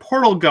video of your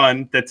portal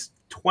gun that's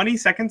 20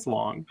 seconds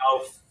long.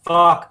 Oh,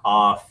 fuck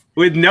off.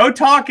 With no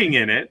talking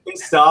in it.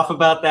 Pissed off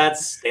about that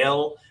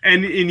still.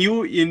 And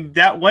in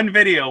that one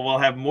video will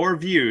have more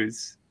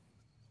views.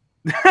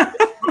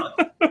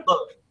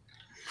 Look,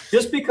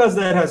 just because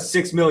that has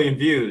 6 million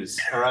views,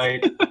 all right,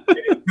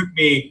 it took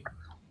me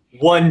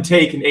one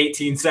take and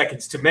 18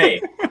 seconds to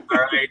make, all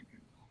right?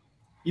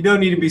 You don't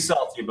need to be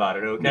salty about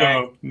it,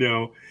 okay?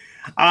 No.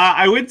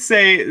 I would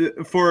say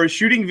for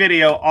shooting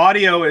video,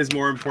 audio is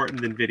more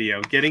important than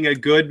video. Getting a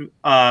good,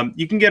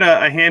 you can get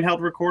a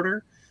handheld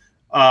recorder.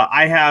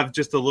 I have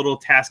just a little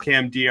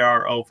Tascam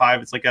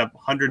DR05. It's like a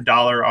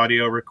 $100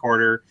 audio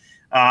recorder.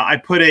 I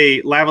put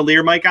a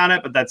lavalier mic on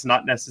it, but that's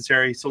not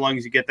necessary so long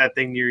as you get that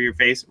thing near your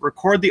face.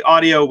 Record the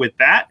audio with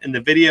that and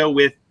the video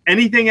with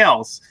anything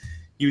else.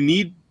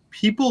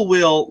 People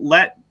will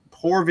let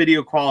poor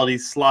video quality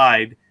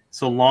slide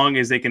so long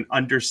as they can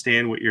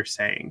understand what you're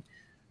saying.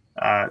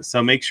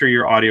 So make sure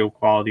your audio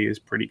quality is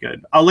pretty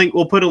good.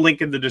 We'll put a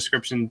link in the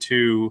description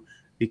to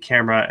the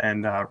camera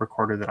and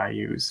recorder that I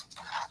use.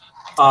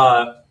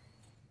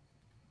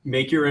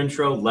 Make your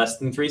intro less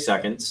than 3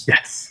 seconds.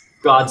 Yes.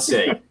 God's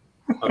sake.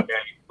 Okay,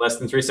 less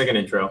than 3 second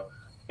intro,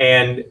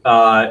 and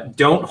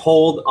don't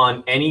hold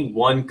on any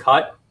one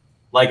cut.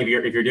 Like if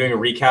you're doing a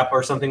recap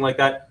or something like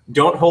that,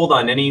 don't hold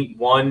on any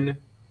one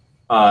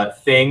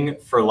thing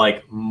for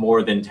like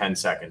more than 10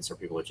 seconds, or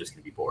people are just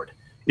going to be bored.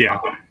 Yeah.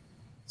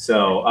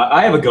 So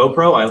I have a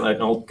GoPro,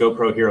 an old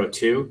GoPro Hero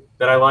 2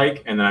 that I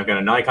like, and then I've got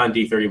a Nikon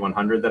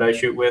D3100 that I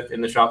shoot with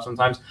in the shop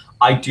sometimes.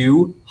 I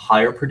do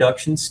higher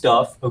production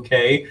stuff,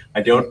 okay?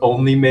 I don't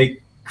only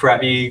make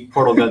crappy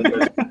portal guns.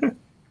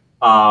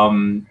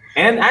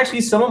 And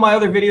actually, some of my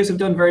other videos have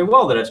done very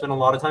well that I've spent a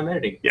lot of time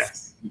editing.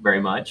 Yes. Thank you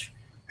very much.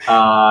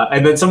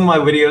 And then some of my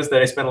videos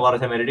that I spent a lot of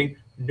time editing,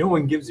 no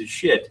one gives a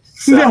shit.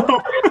 So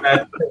No.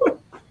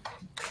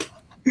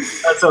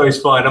 That's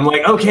always fun. I'm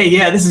like, okay,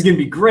 yeah, this is going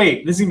to be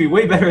great. This is going to be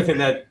way better than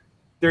that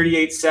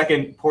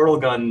 38-second portal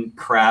gun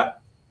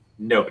crap.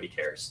 Nobody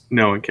cares.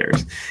 No one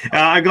cares.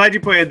 I'm glad you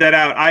pointed that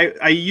out.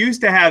 I used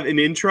to have an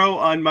intro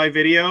on my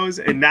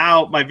videos, and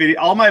now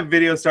all my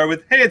videos start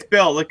with, "Hey, it's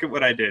Bill. Look at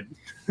what I did."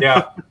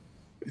 Yeah.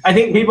 I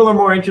think people are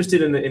more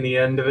interested in the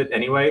end of it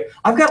anyway.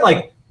 I've got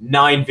like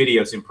 9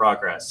 videos in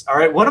progress. All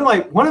right. One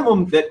of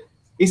them that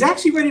is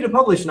actually ready to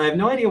publish, and I have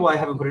no idea why I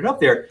haven't put it up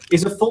there,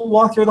 is a full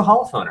walkthrough of the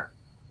holophoner.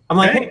 I'm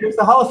like, hey, here's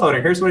the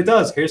holophoner. Here's what it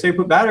does. Here's how you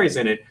put batteries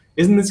in it.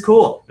 Isn't this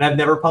cool? And I've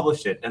never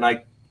published it, and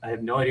I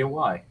have no idea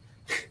why.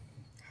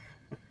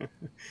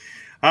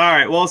 All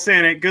right. Well,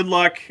 Santa, good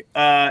luck.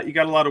 You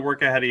got a lot of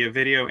work ahead of you.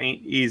 Video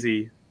ain't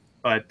easy,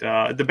 but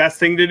the best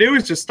thing to do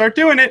is just start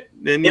doing it.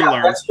 Then you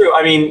learn. That's true.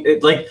 I mean,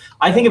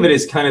 I think of it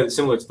as kind of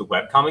similar to the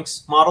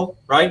webcomics model,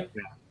 right?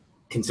 Yeah.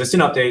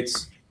 Consistent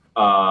updates,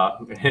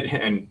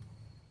 and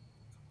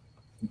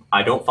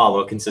I don't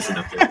follow consistent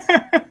updates.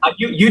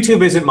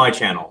 YouTube isn't my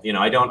channel. You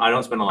know, I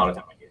don't spend a lot of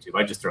time on YouTube.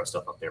 I just throw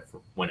stuff up there for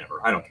whenever.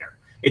 I don't care.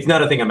 It's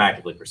not a thing I'm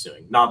actively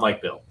pursuing. Not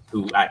like Bill,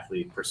 who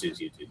actually pursues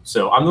YouTube.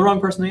 So I'm the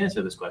wrong person to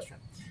answer this question.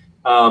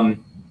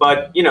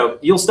 But you know,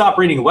 you'll stop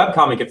reading a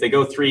webcomic if they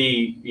go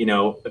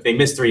if they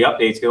miss 3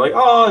 updates. You're like,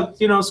 oh,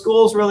 you know,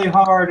 school's really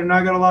hard, and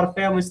I got a lot of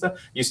family stuff.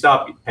 You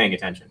stop paying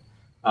attention.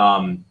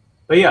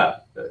 But yeah,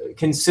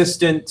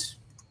 consistent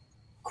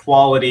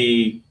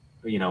quality,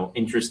 you know,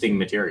 interesting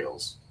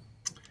materials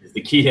is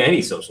the key to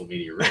any social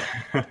media,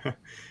 really.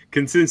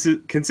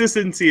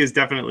 Consistency is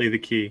definitely the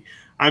key.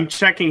 I'm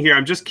checking here.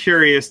 I'm just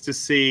curious to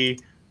see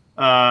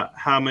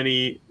how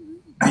many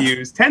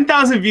views.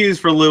 10,000 views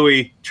for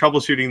Louis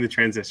troubleshooting the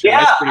transistor.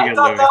 Yeah, that's pretty good, I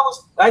thought Louis.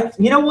 that was.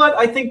 You know what?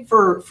 I think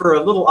for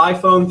a little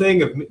iPhone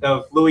thing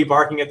of Louis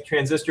barking at the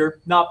transistor,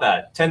 not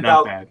bad.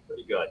 10,000,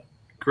 pretty good.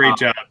 Great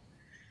job.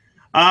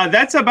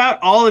 That's about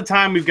all the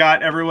time we've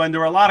got, everyone. There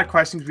were a lot of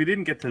questions. We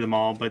didn't get to them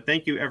all, but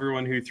thank you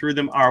everyone who threw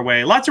them our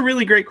way. Lots of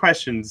really great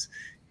questions.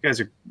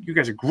 You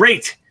guys are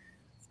great.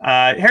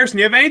 Harrison,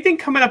 do you have anything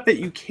coming up that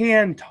you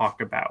can talk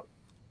about?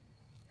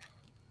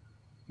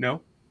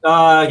 No?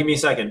 Give me a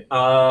second.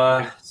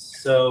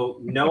 So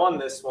no on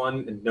this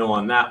one and no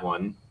on that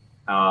one.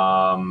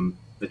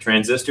 The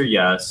transistor,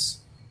 yes.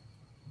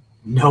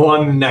 No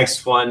on the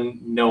next one.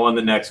 No on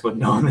the next one.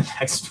 No on the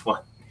next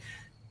one.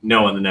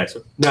 No on the next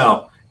one.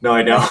 No,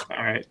 I don't.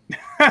 All right.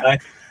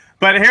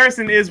 But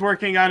Harrison is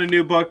working on a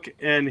new book,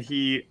 and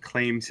he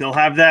claims he'll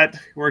have that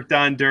work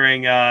done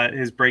during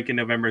his break in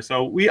November.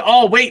 So we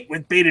all wait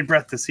with bated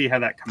breath to see how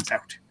that comes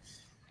out.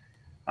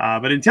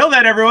 But until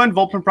then, everyone,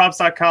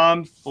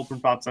 VolpinProps.com,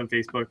 Volpin Props on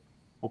Facebook,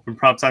 Volpin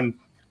Props on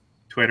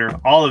Twitter,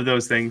 all of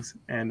those things.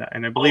 And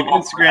I believe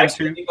Instagram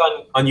too. I think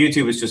on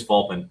YouTube it's just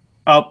Volpin.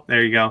 Oh,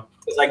 there you go.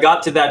 Because I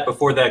got to that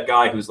before that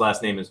guy whose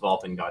last name is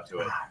Volpin got to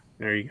it.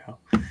 There you go.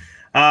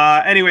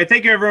 Anyway,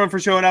 thank you everyone for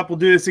showing up. We'll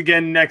do this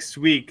again next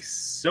week.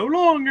 So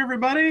long,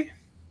 everybody.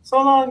 So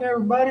long,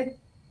 everybody.